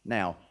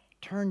 Now,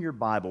 turn your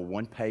Bible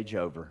one page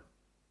over,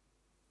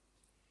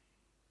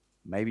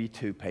 maybe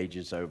 2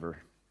 pages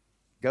over.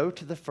 Go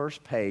to the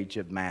first page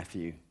of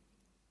Matthew.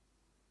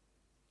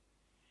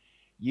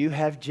 You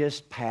have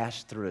just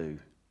passed through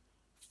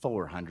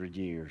 400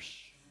 years.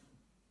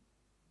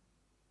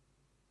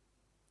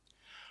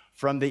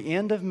 From the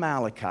end of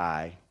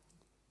Malachi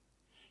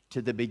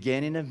to the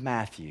beginning of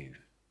Matthew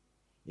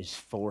is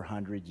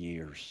 400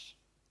 years.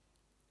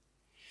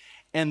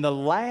 And the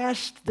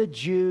last the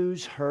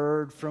Jews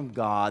heard from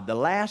God, the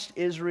last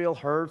Israel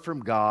heard from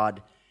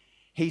God,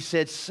 he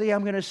said, "See,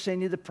 I'm going to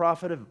send you the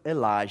prophet of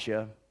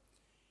Elijah.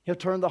 He'll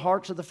turn the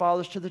hearts of the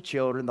fathers to the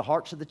children, the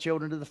hearts of the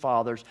children to the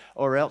fathers,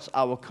 or else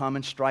I will come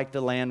and strike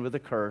the land with a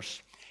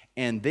curse."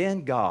 And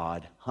then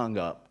God hung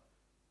up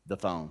the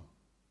phone.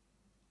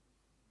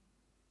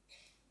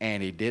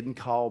 And he didn't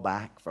call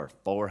back for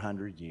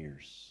 400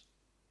 years.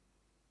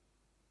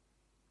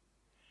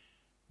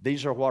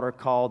 These are what are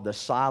called the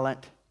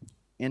silent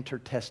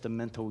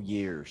intertestamental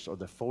years, or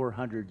the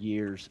 400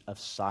 years of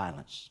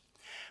silence.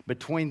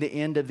 Between the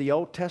end of the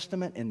Old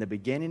Testament and the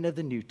beginning of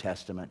the New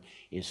Testament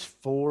is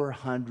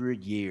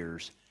 400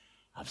 years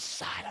of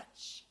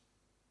silence.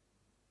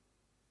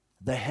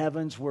 The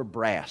heavens were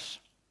brass.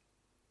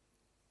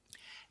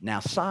 Now,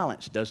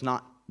 silence does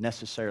not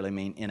necessarily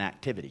mean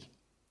inactivity.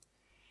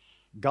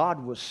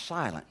 God was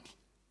silent,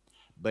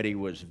 but he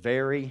was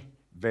very,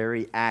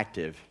 very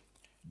active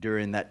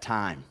during that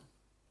time.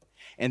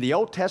 And the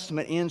Old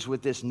Testament ends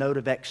with this note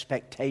of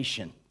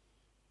expectation.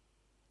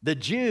 The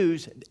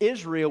Jews,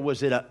 Israel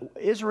was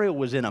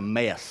in a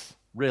mess,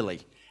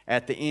 really,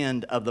 at the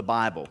end of the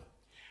Bible.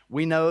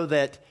 We know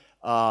that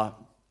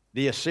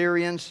the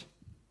Assyrians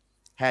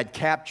had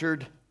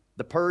captured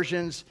the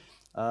Persians.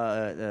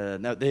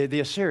 The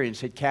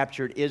Assyrians had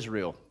captured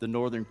Israel, the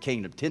northern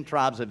kingdom, 10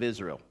 tribes of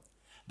Israel.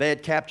 They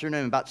had captured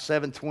them in about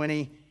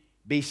 720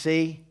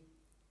 BC.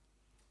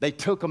 They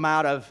took them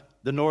out of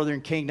the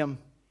northern kingdom,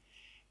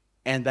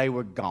 and they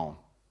were gone.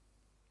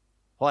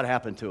 What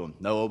happened to them?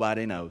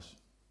 Nobody knows.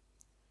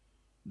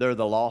 They're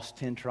the lost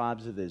 10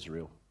 tribes of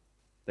Israel.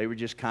 They were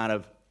just kind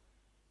of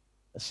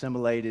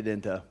assimilated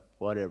into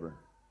whatever.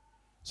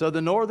 So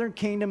the northern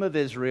kingdom of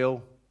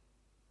Israel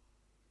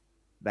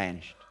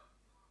vanished.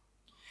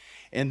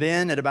 And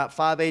then at about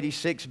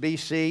 586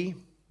 BC,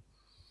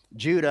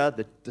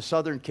 Judah, the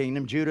southern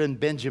kingdom, Judah and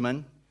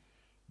Benjamin,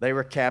 they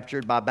were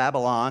captured by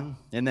Babylon.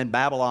 And then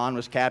Babylon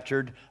was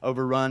captured,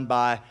 overrun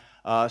by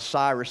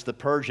Cyrus the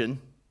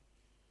Persian.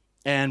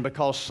 And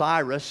because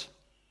Cyrus,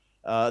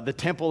 the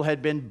temple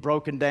had been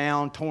broken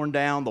down, torn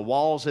down, the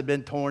walls had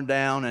been torn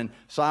down, and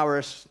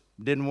Cyrus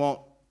didn't want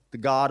the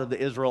God of the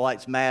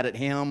Israelites mad at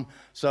him.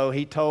 So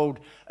he told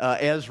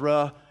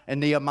Ezra and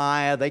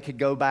Nehemiah they could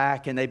go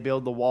back and they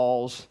build the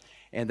walls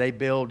and they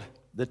build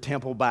the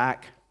temple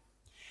back.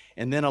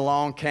 And then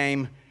along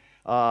came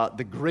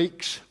the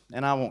Greeks,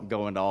 and I won't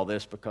go into all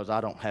this because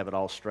I don't have it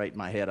all straight in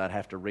my head. I'd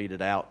have to read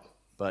it out.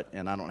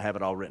 And I don't have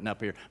it all written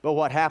up here. But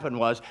what happened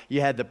was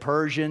you had the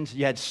Persians,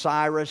 you had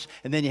Cyrus,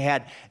 and then you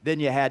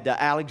had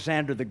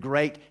Alexander the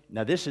Great.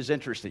 Now this is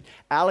interesting.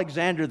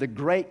 Alexander the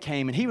Great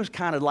came, and he was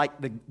kind of like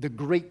the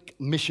Greek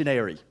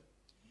missionary.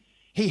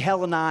 He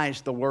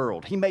Hellenized the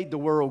world. He made the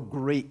world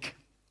Greek.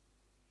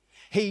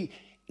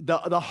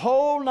 The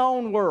whole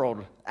known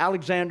world,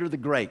 Alexander the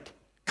Great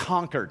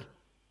conquered.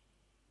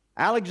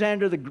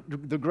 Alexander the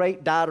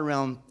Great died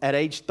around at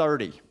age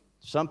 30.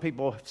 Some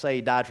people say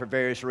he died for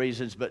various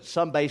reasons, but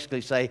some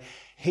basically say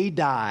he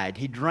died.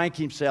 He drank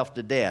himself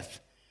to death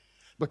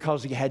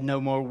because he had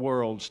no more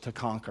worlds to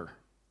conquer.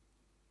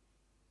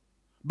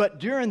 But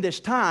during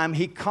this time,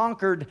 he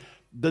conquered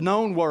the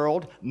known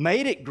world,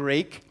 made it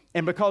Greek,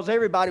 and because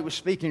everybody was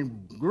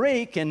speaking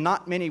Greek and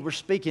not many were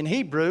speaking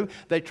Hebrew,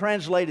 they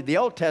translated the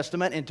Old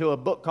Testament into a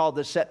book called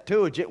the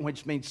Septuagint,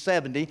 which means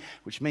 70,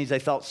 which means they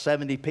thought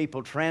 70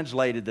 people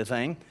translated the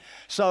thing.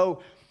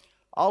 So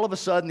all of a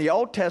sudden, the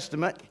Old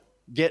Testament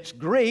gets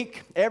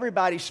Greek,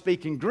 everybody's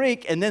speaking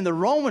Greek, and then the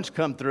Romans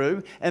come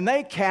through and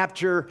they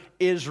capture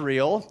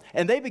Israel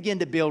and they begin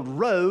to build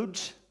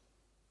roads.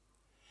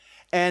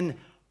 And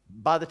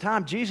by the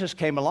time Jesus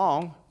came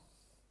along,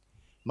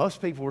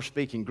 most people were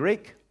speaking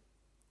Greek.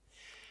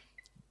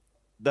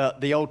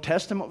 The Old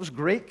Testament was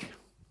Greek.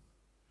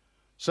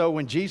 So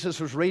when Jesus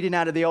was reading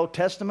out of the Old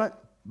Testament,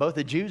 Both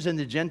the Jews and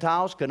the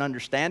Gentiles could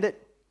understand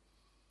it.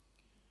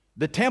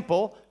 The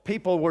temple,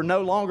 people were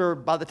no longer,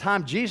 by the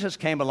time Jesus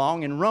came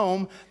along in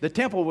Rome, the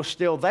temple was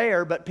still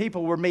there, but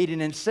people were meeting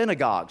in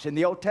synagogues. In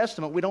the Old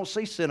Testament, we don't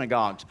see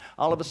synagogues.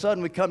 All of a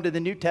sudden, we come to the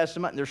New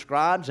Testament, and there's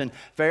scribes and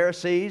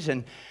Pharisees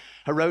and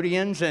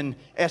Herodians and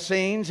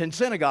Essenes and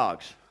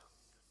synagogues.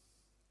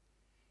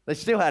 They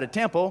still had a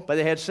temple, but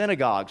they had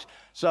synagogues.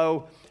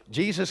 So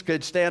Jesus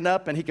could stand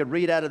up and he could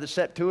read out of the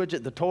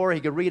Septuagint, the Torah, he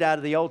could read out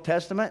of the Old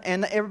Testament,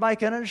 and everybody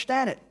could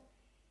understand it.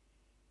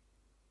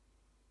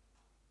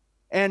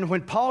 And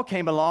when Paul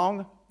came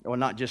along, well,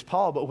 not just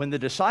Paul, but when the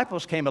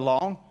disciples came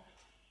along,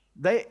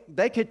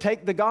 they could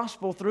take the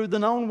gospel through the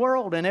known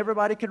world and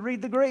everybody could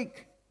read the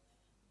Greek.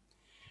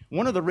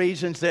 One of the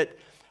reasons that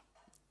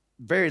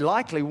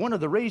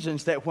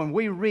when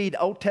we read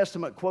Old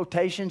Testament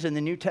quotations in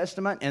the New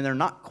Testament and they're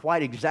not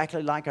quite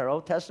exactly like our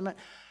Old Testament,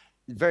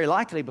 very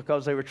likely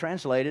because they were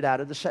translated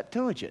out of the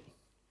Septuagint,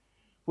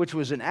 which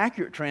was an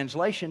accurate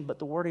translation, but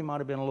the wording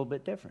might have been a little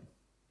bit different.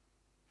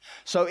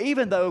 So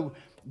even though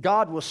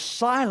God was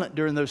silent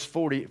during those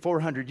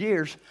 400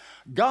 years,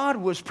 God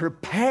was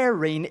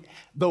preparing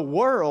the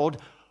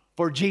world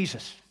for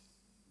Jesus.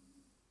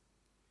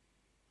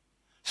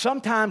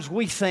 Sometimes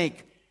we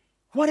think,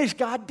 what is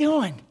God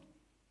doing?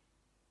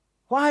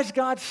 Why is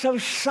God so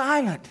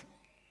silent?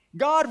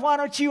 God, why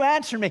don't you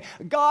answer me?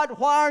 God,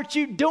 why aren't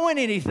you doing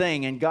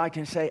anything? And God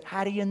can say,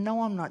 how do you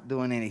know I'm not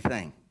doing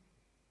anything?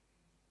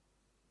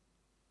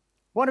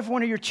 What if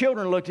one of your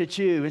children looked at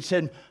you and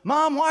said,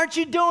 Mom, why aren't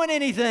you doing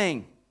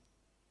anything?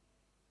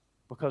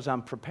 Because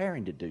I'm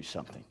preparing to do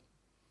something.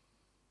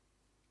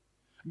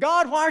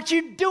 God, why aren't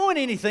you doing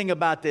anything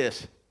about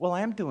this? Well,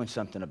 I am doing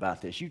something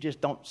about this. You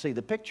just don't see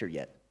the picture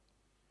yet.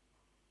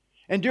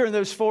 And during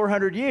those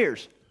 400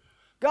 years,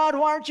 God,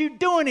 why aren't you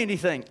doing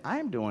anything?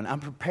 I'm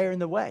preparing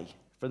the way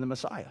for the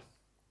Messiah.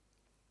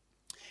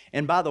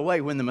 And by the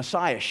way, when the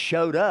Messiah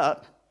showed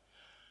up,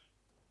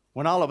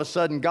 when all of a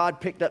sudden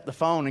God picked up the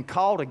phone and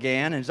called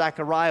again, and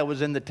Zechariah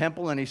was in the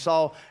temple and he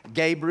saw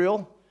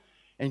Gabriel,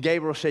 and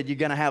Gabriel said, you're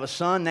going to have a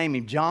son, name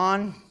him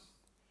John.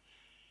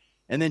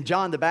 And then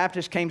John the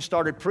Baptist came,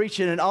 started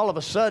preaching, and all of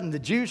a sudden the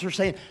Jews were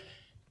saying,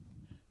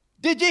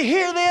 did you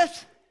hear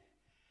this?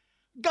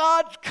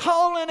 God's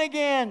calling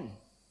again.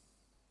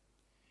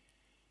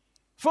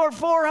 For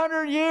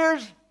 400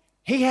 years,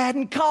 he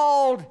hadn't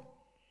called.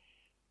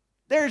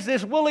 There's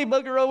this woolly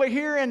booger over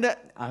here, and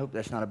I hope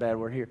that's not a bad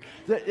word here.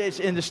 It's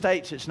in the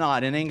States, it's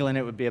not. In England,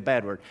 it would be a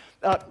bad word.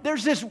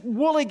 There's this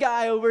woolly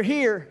guy over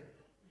here.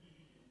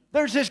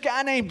 There's this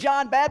guy named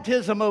John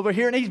Baptism over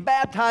here, and he's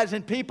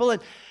baptizing people,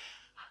 and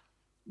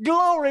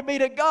glory be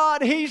to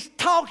God, he's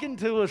talking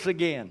to us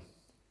again.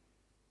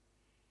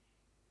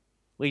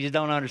 We just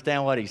don't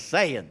understand what he's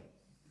saying.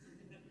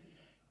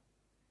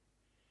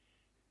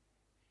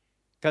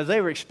 Because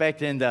they were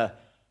expecting the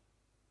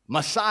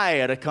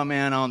Messiah to come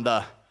in on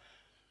the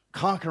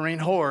conquering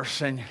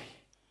horse, and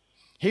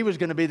he was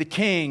going to be the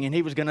king, and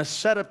he was going to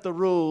set up the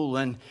rule,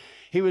 and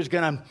he was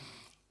going to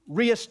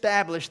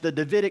reestablish the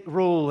Davidic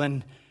rule,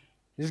 and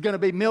there's going to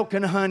be milk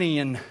and honey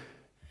and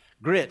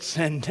grits,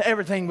 and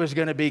everything was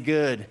going to be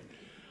good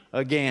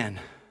again.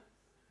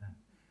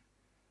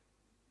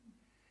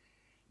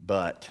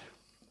 But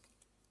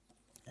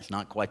it's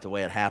not quite the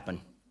way it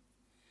happened.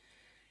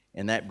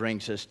 And that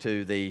brings us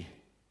to the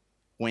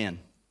when.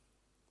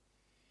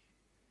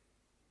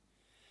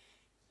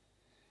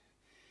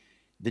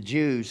 The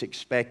Jews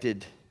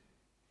expected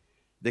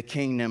the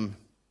kingdom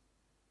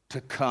to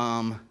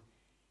come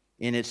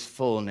in its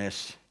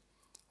fullness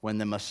when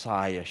the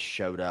Messiah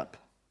showed up.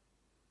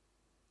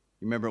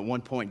 You remember at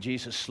one point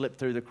Jesus slipped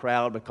through the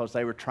crowd because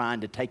they were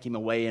trying to take him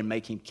away and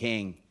make him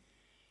king.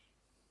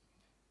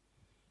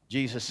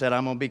 Jesus said,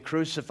 I'm going to be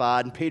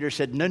crucified. And Peter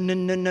said, no,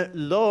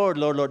 Lord,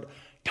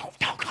 don't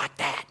talk like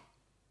that.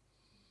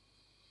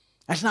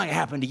 That's not going to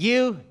happen to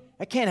you.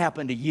 That can't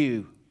happen to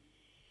you.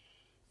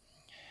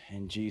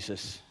 And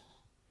Jesus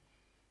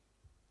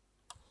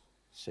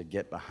said,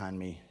 get behind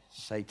me,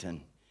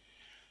 Satan.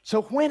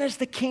 So when is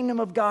the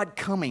kingdom of God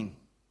coming?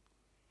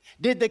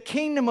 Did the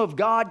kingdom of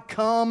God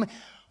come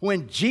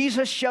when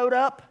Jesus showed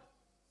up?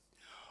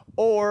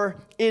 Or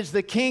is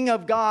the kingdom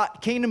of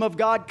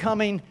God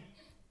coming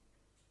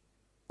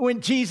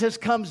when Jesus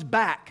comes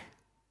back?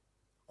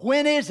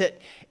 When is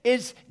it?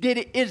 Is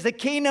the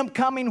kingdom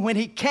coming when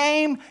he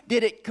came?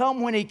 Did it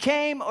come when he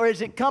came? Or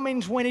is it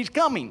coming when he's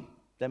coming?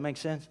 That makes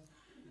sense?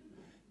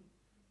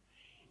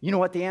 You know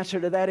what the answer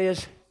to that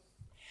is?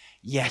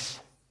 Yes.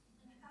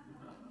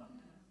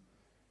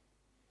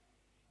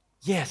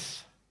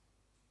 Yes.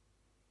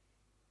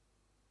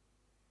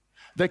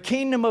 The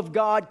kingdom of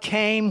God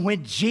came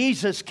when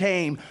Jesus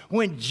came.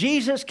 When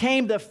Jesus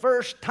came the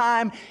first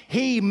time,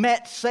 he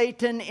met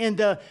Satan in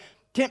the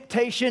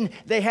temptation.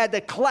 They had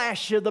the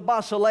clash of the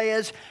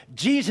basileas.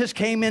 Jesus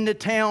came into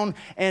town,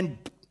 and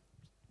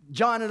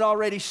John had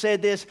already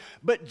said this,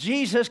 but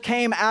Jesus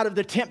came out of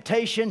the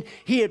temptation.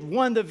 He had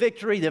won the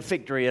victory. The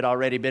victory had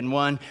already been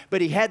won,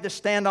 but he had the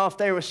standoff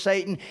there with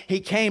Satan. He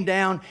came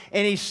down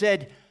and he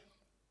said,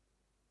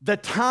 The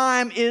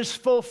time is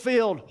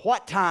fulfilled.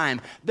 What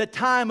time? The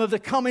time of the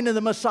coming of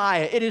the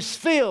Messiah. It is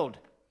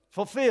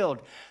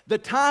fulfilled. The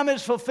time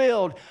is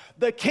fulfilled.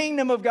 The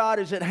kingdom of God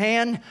is at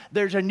hand.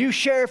 There's a new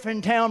sheriff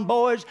in town,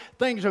 boys.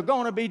 Things are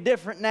going to be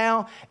different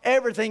now.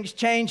 Everything's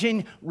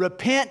changing.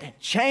 Repent,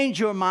 change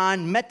your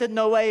mind,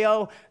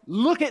 metanoeo,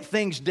 look at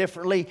things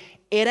differently.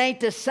 It ain't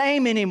the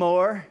same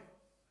anymore.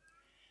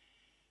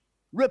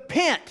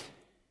 Repent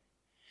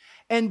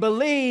and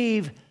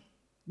believe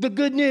the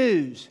good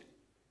news.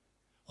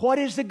 What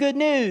is the good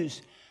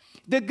news?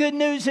 The good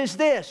news is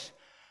this: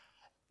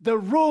 the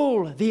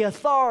rule, the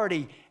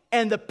authority,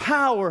 and the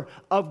power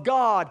of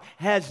God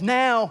has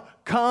now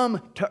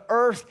come to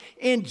earth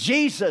in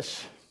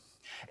Jesus.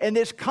 And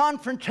this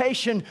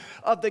confrontation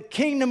of the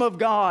kingdom of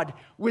God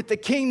with the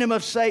kingdom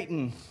of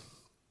Satan,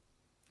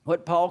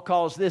 what Paul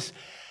calls this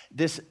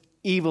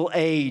evil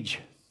age.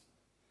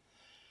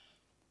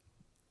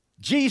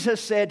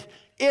 Jesus said,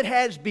 it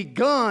has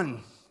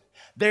begun.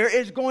 There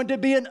is going to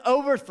be an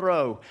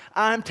overthrow.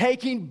 I'm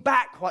taking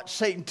back what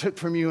Satan took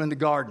from you in the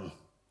garden.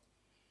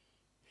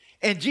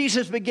 And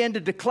Jesus began to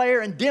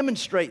declare and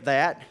demonstrate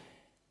that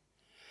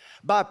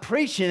by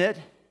preaching it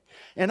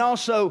and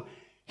also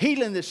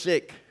healing the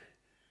sick,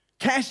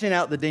 casting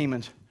out the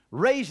demons,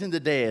 raising the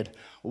dead,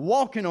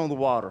 walking on the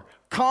water,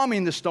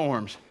 calming the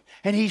storms.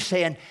 And he's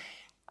saying,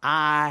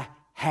 I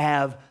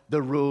have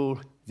the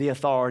rule, the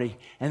authority,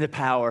 and the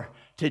power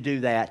to do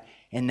that.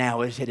 And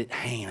now is it at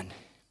hand?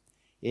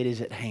 It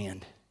is at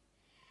hand.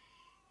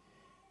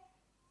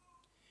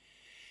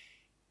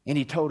 And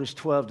he told his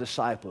 12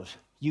 disciples,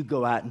 you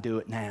go out and do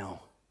it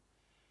now.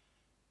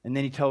 And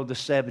then he told the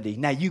 70,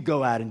 now you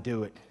go out and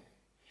do it.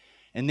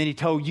 And then he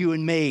told you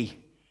and me,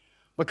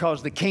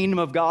 because the kingdom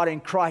of God in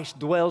Christ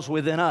dwells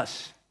within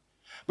us.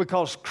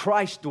 Because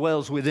Christ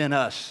dwells within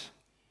us.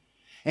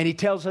 And he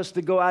tells us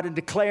to go out and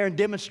declare and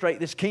demonstrate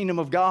this kingdom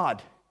of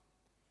God.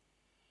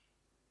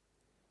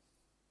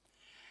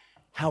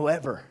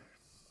 However,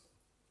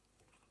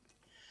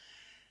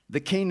 the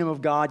kingdom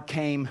of God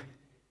came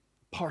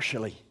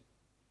partially,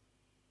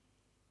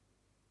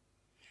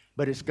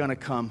 but it's going to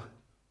come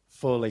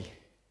fully.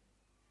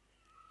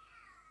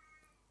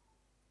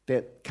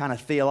 That kind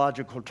of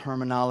theological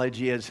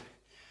terminology is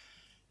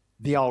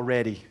the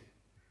already,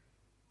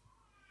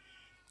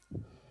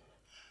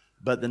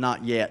 but the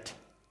not yet.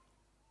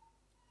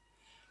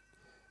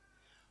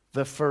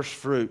 The first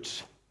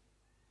fruits,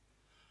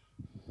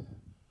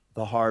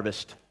 the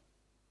harvest.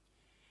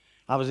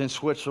 I was in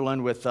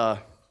Switzerland with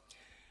a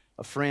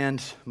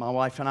friend. My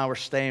wife and I were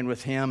staying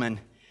with him, and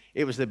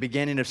it was the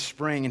beginning of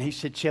spring. And he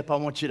said, "Chip, I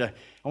want you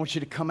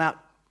to come out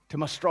to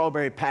my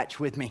strawberry patch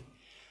with me."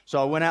 So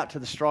I went out to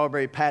the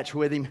strawberry patch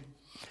with him,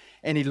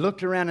 and he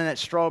looked around in that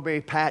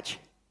strawberry patch,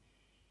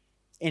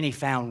 and he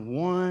found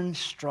one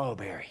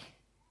strawberry,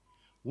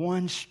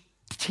 one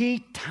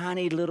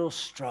tiny little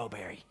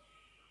strawberry,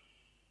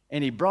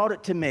 and he brought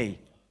it to me,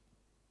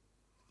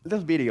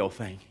 this video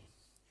thing,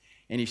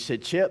 and he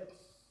said, "Chip,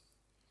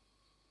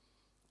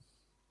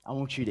 I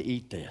want you to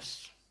eat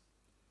this."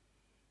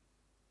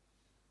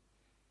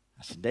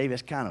 I said, "Dave,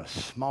 it's kind of a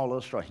small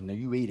little strawberry." "No,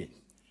 you eat it."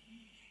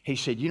 He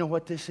said, "You know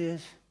what this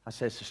is?" I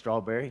said, "It's a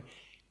strawberry."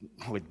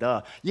 With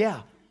duh.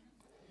 "Yeah."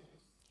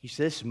 He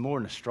said, "This is more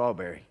than a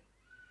strawberry."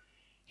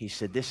 He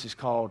said, "This is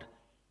called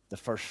the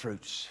first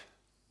fruits.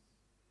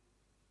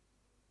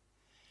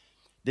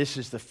 This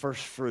is the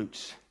first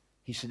fruits."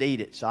 He said,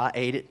 "Eat it." So I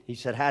ate it. He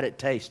said, "How'd it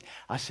taste?"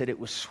 I said, "It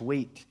was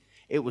sweet.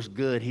 It was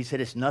good." He said,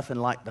 "It's nothing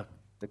like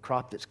the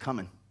crop that's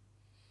coming."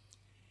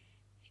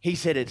 He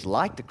said, "It's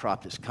like the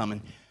crop that's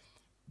coming,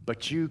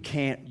 but you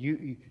can't,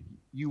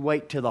 you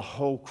wait till the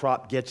whole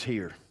crop gets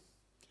here.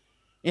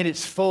 In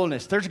its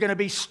fullness, there's going to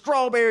be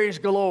strawberries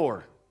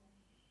galore."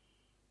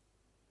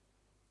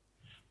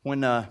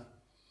 When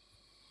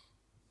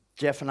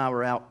Jeff and I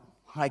were out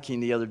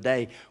hiking the other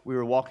day, we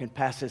were walking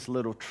past this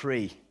little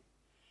tree.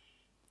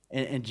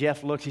 And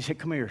Jeff looked, he said,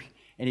 "Come here."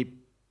 And he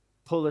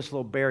pulled this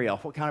little berry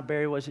off. What kind of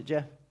berry was it,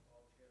 Jeff?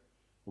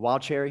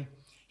 Wild cherry.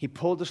 He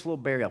pulled this little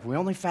berry off. We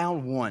only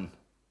found one.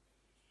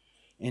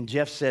 And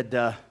Jeff said,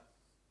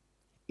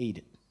 "Eat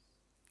it."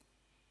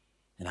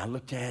 And I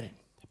looked at it.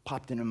 It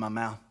popped into my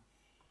mouth.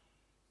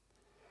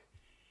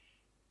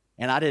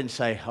 And I didn't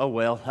say, "Oh,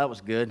 well, that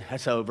was good.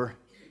 That's over."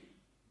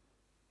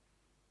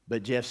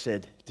 But Jeff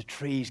said, "The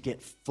trees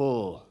get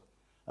full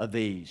of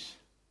these."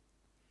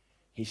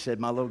 He said,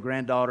 "My little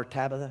granddaughter,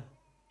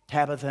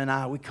 Tabitha and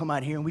I, we come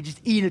out here and we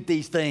just eat at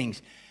these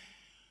things."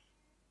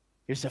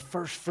 It's the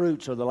first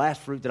fruits or the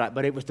last fruit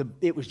but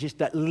it was just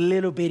that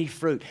little bitty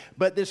fruit.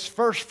 But this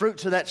first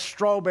fruits of that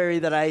strawberry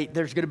that I ate,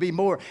 there's going to be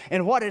more.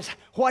 And what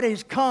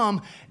has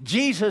come,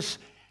 Jesus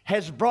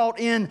has brought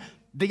in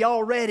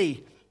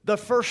the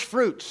first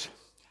fruits.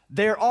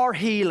 There are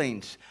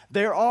healings.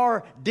 There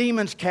are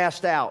demons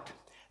cast out.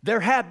 There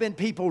have been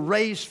people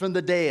raised from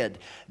the dead.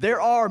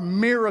 There are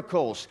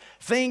miracles.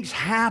 Things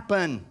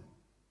happen.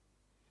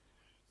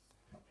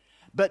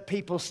 But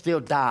people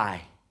still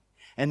die.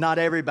 And not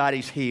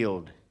everybody's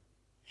healed.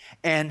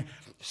 And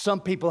some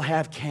people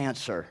have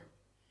cancer.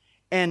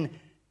 And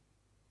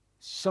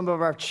Some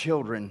of our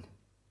children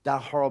die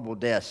horrible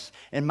deaths.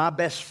 And my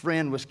best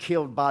friend was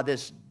killed by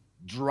this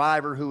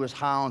driver who was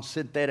high on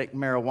synthetic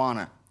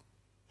marijuana.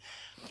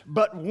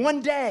 But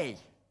one day,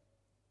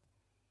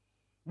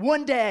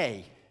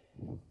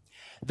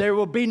 there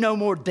will be no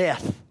more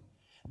death.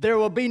 There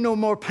will be no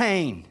more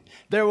pain.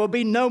 There will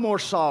be no more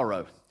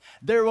sorrow.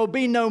 There will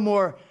be no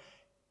more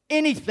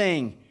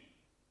anything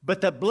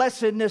but the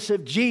blessedness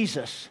of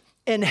Jesus.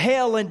 And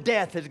hell and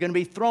death is going to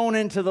be thrown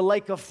into the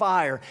lake of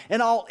fire.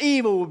 And all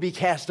evil will be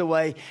cast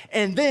away.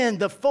 And then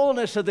the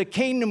fullness of the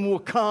kingdom will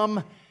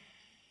come.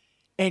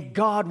 And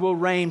God will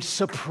reign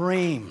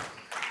supreme.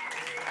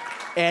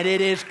 And it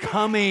is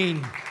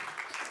coming.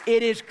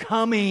 It is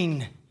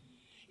coming.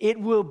 It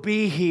will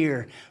be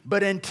here.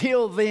 But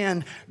until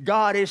then,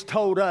 God has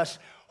told us,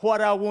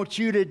 what I want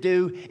you to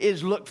do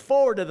is look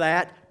forward to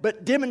that,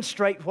 but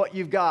demonstrate what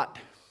you've got.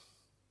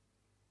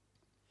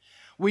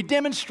 We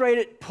demonstrate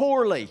it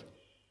poorly,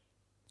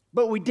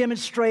 but we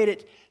demonstrate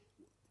it.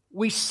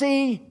 We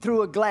see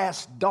through a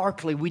glass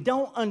darkly. We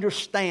don't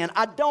understand.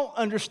 I don't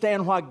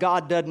understand why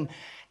God doesn't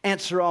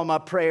answer all my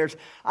prayers.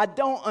 I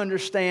don't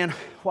understand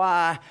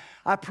why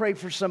I pray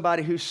for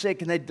somebody who's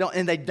sick and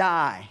they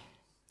die.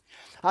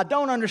 I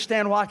don't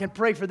understand why I can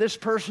pray for this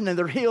person and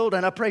they're healed,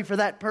 and I pray for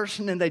that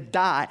person and they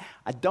die.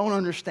 I don't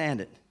understand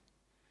it.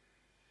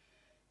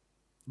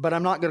 But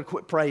I'm not going to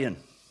quit praying.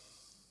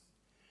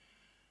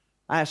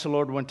 I asked the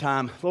Lord one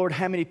time, Lord,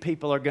 how many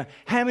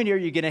are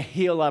you going to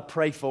heal I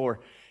pray for?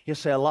 He'll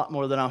say, a lot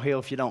more than I'll heal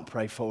if you don't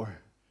pray for.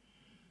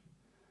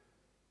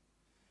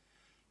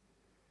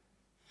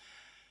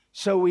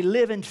 So we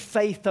live in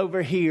faith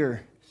over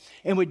here.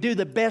 And we do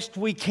the best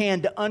we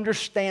can to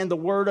understand the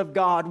Word of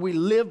God. We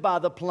live by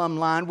the plumb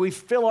line. We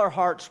fill our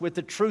hearts with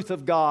the truth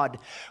of God.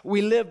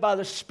 We live by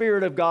the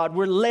Spirit of God.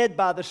 We're led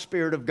by the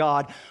Spirit of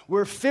God.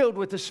 We're filled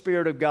with the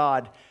Spirit of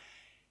God.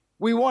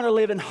 We want to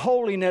live in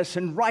holiness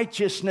and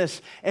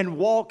righteousness and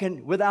walk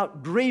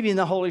without grieving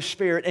the Holy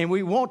Spirit. And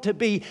we want to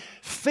be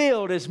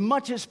filled as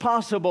much as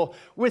possible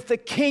with the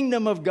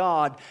kingdom of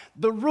God,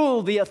 the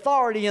rule, the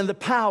authority, and the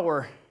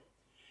power.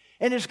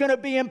 And it's going to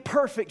be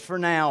imperfect for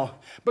now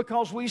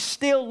because we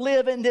still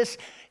live in this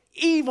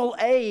evil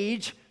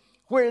age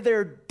where there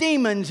are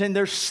demons and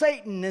there's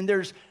Satan and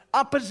there's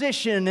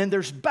opposition and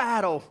there's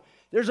battle.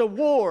 There's a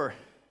war.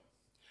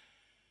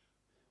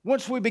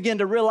 Once we begin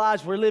to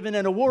realize we're living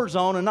in a war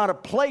zone and not a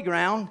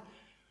playground,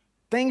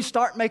 things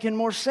start making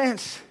more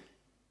sense.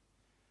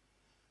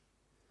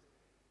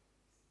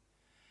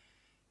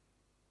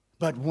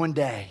 But one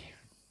day,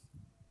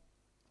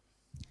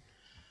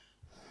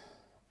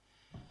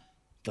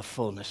 the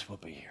fullness will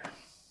be here.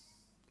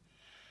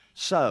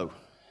 So,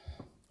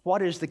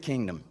 what is the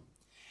kingdom?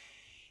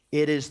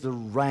 It is the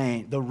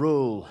reign, the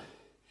rule.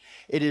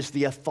 It is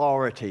the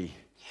authority.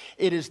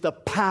 It is the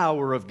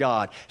power of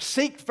God.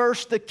 Seek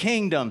first the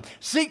kingdom.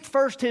 Seek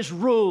first His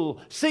rule.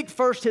 Seek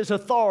first His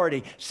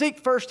authority. Seek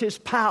first His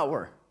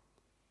power.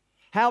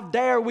 How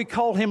dare we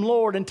call Him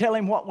Lord and tell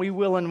Him what we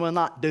will and will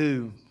not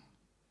do?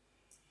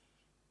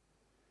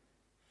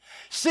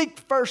 Seek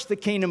first the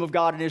kingdom of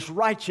God and His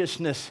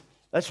righteousness.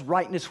 That's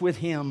rightness with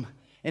Him,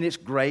 and it's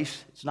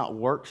grace. It's not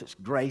works, it's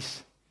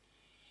grace.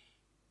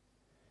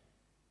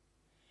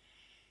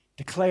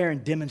 Declare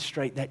and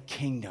demonstrate that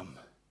kingdom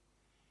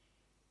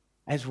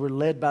as we're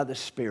led by the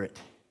Spirit.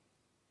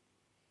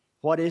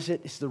 What is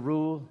it? It's the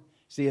rule,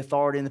 it's the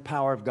authority and the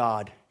power of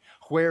God.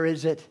 Where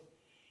is it?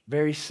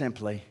 Very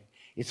simply,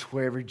 it's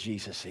wherever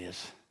Jesus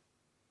is.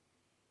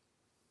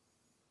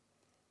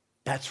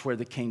 That's where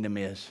the kingdom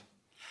is.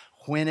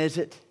 When is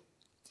it?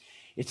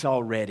 It's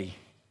already.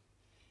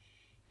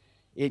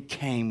 It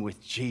came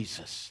with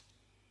Jesus.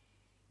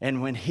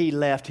 And when He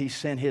left, He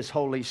sent His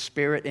Holy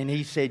Spirit, and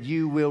He said,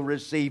 you will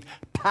receive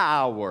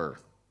power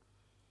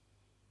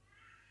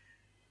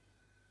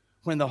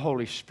when the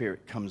Holy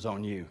Spirit comes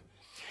on you.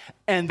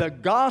 And the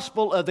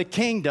gospel of the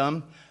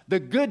kingdom,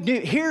 the good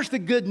news, here's the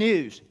good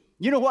news.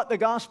 You know what the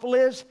gospel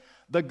is?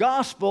 The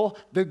gospel,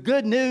 the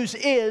good news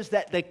is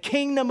that the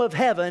kingdom of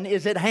heaven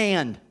is at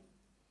hand.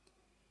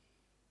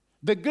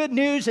 The good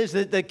news is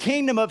that the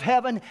kingdom of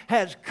heaven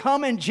has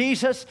come in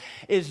Jesus,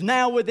 is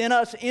now within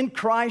us in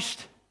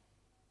Christ,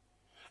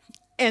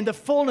 and the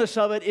fullness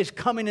of it is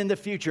coming in the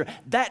future.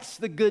 That's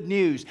the good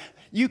news.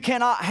 You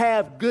cannot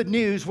have good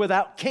news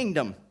without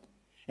kingdom.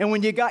 And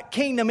when you got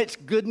kingdom, it's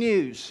good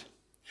news.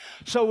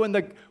 So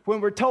when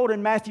we're told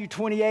in Matthew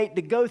 28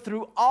 to go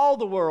through all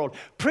the world,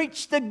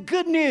 preach the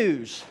good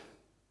news,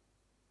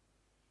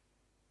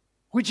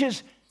 which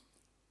is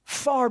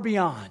far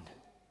beyond.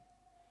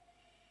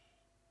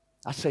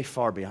 I say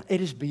far beyond. It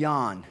is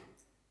beyond.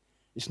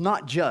 It's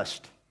not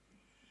just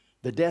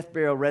the death,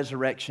 burial,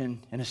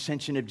 resurrection, and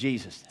ascension of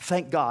Jesus.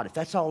 Thank God. If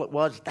that's all it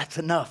was, that's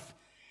enough.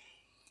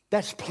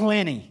 That's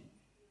plenty.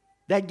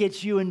 That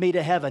gets you and me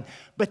to heaven.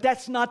 But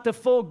that's not the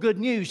full good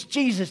news.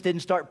 Jesus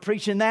didn't start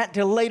preaching that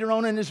till later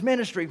on in His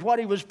ministry. What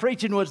He was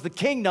preaching was the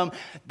kingdom,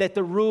 that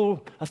the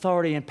rule,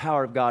 authority, and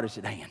power of God is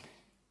at hand.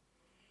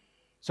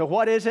 So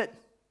what is it?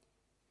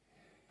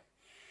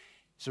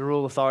 It's the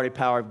rule, authority,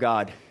 power of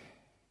God.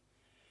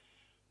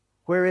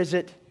 Where is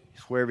it?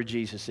 It's wherever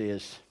Jesus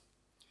is.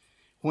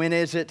 When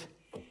is it?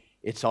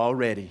 It's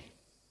already.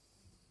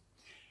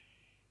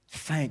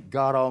 Thank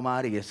God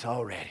Almighty, it's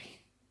already.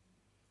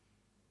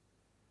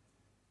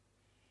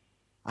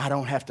 I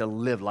don't have to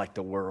live like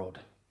the world.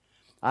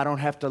 I don't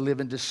have to live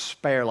in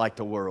despair like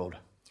the world.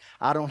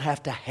 I don't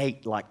have to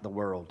hate like the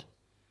world.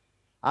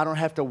 I don't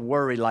have to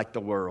worry like the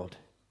world.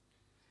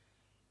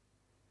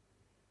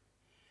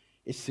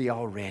 It's the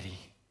already.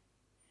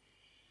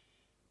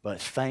 But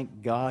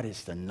thank God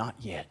it's the not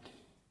yet.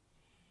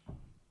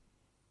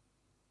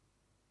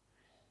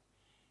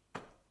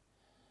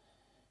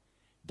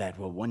 That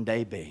will one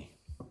day be.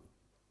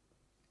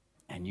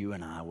 And you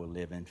and I will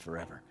live in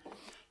forever.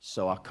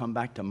 So I'll come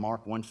back to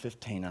Mark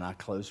 1:15 and I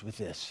close with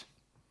this.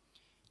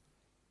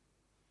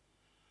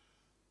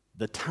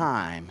 The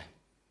time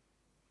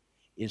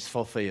is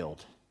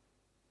fulfilled.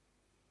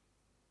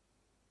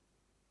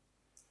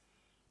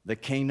 The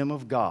kingdom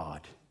of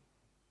God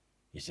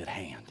is at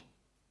hand.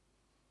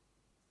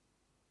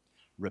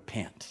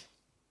 Repent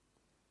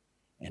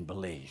and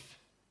believe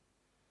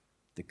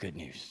the good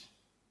news.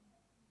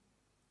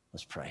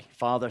 Let's pray.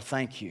 Father,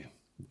 thank you.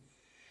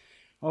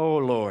 Oh,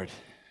 Lord,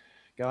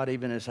 God,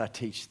 even as I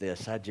teach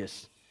this, I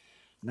just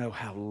know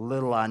how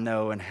little I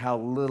know and how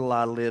little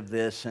I live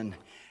this and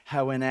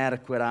how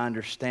inadequate I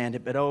understand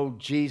it. But, oh,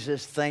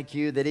 Jesus, thank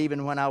you that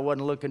even when I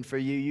wasn't looking for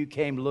you, you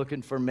came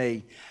looking for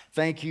me.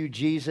 Thank you,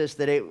 Jesus,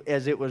 that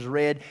as it was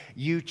read,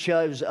 you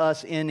chose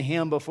us in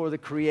him before the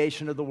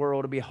creation of the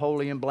world to be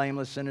holy and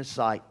blameless in his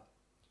sight.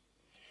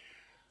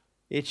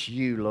 It's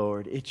you,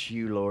 Lord. It's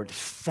you, Lord.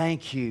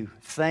 Thank you,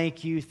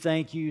 thank you,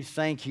 thank you,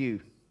 thank you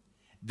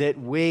that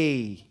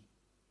we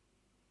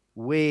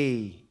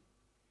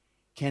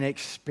can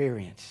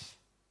experience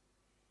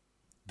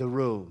the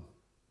rule,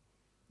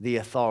 the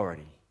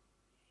authority,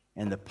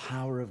 and the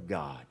power of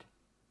God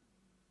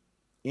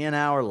in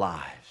our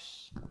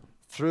lives,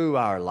 through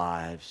our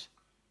lives,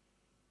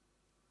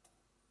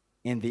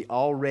 in the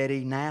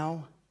already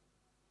now,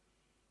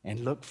 and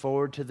look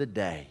forward to the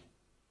day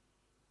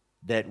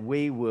that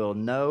we will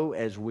know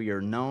as we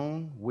are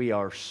known, we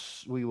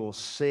will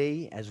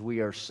see as we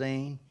are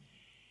seen,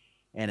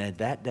 and at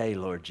that day,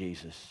 Lord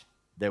Jesus,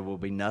 there will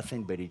be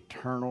nothing but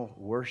eternal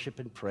worship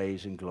and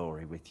praise and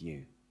glory with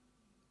you.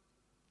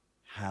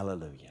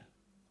 Hallelujah.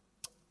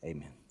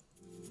 Amen.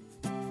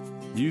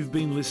 You've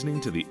been listening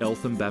to the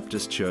Eltham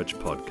Baptist Church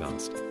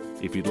podcast.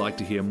 If you'd like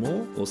to hear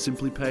more or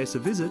simply pay us a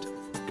visit,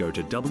 go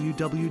to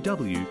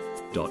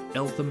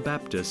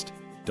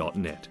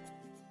www.elthambaptist.net.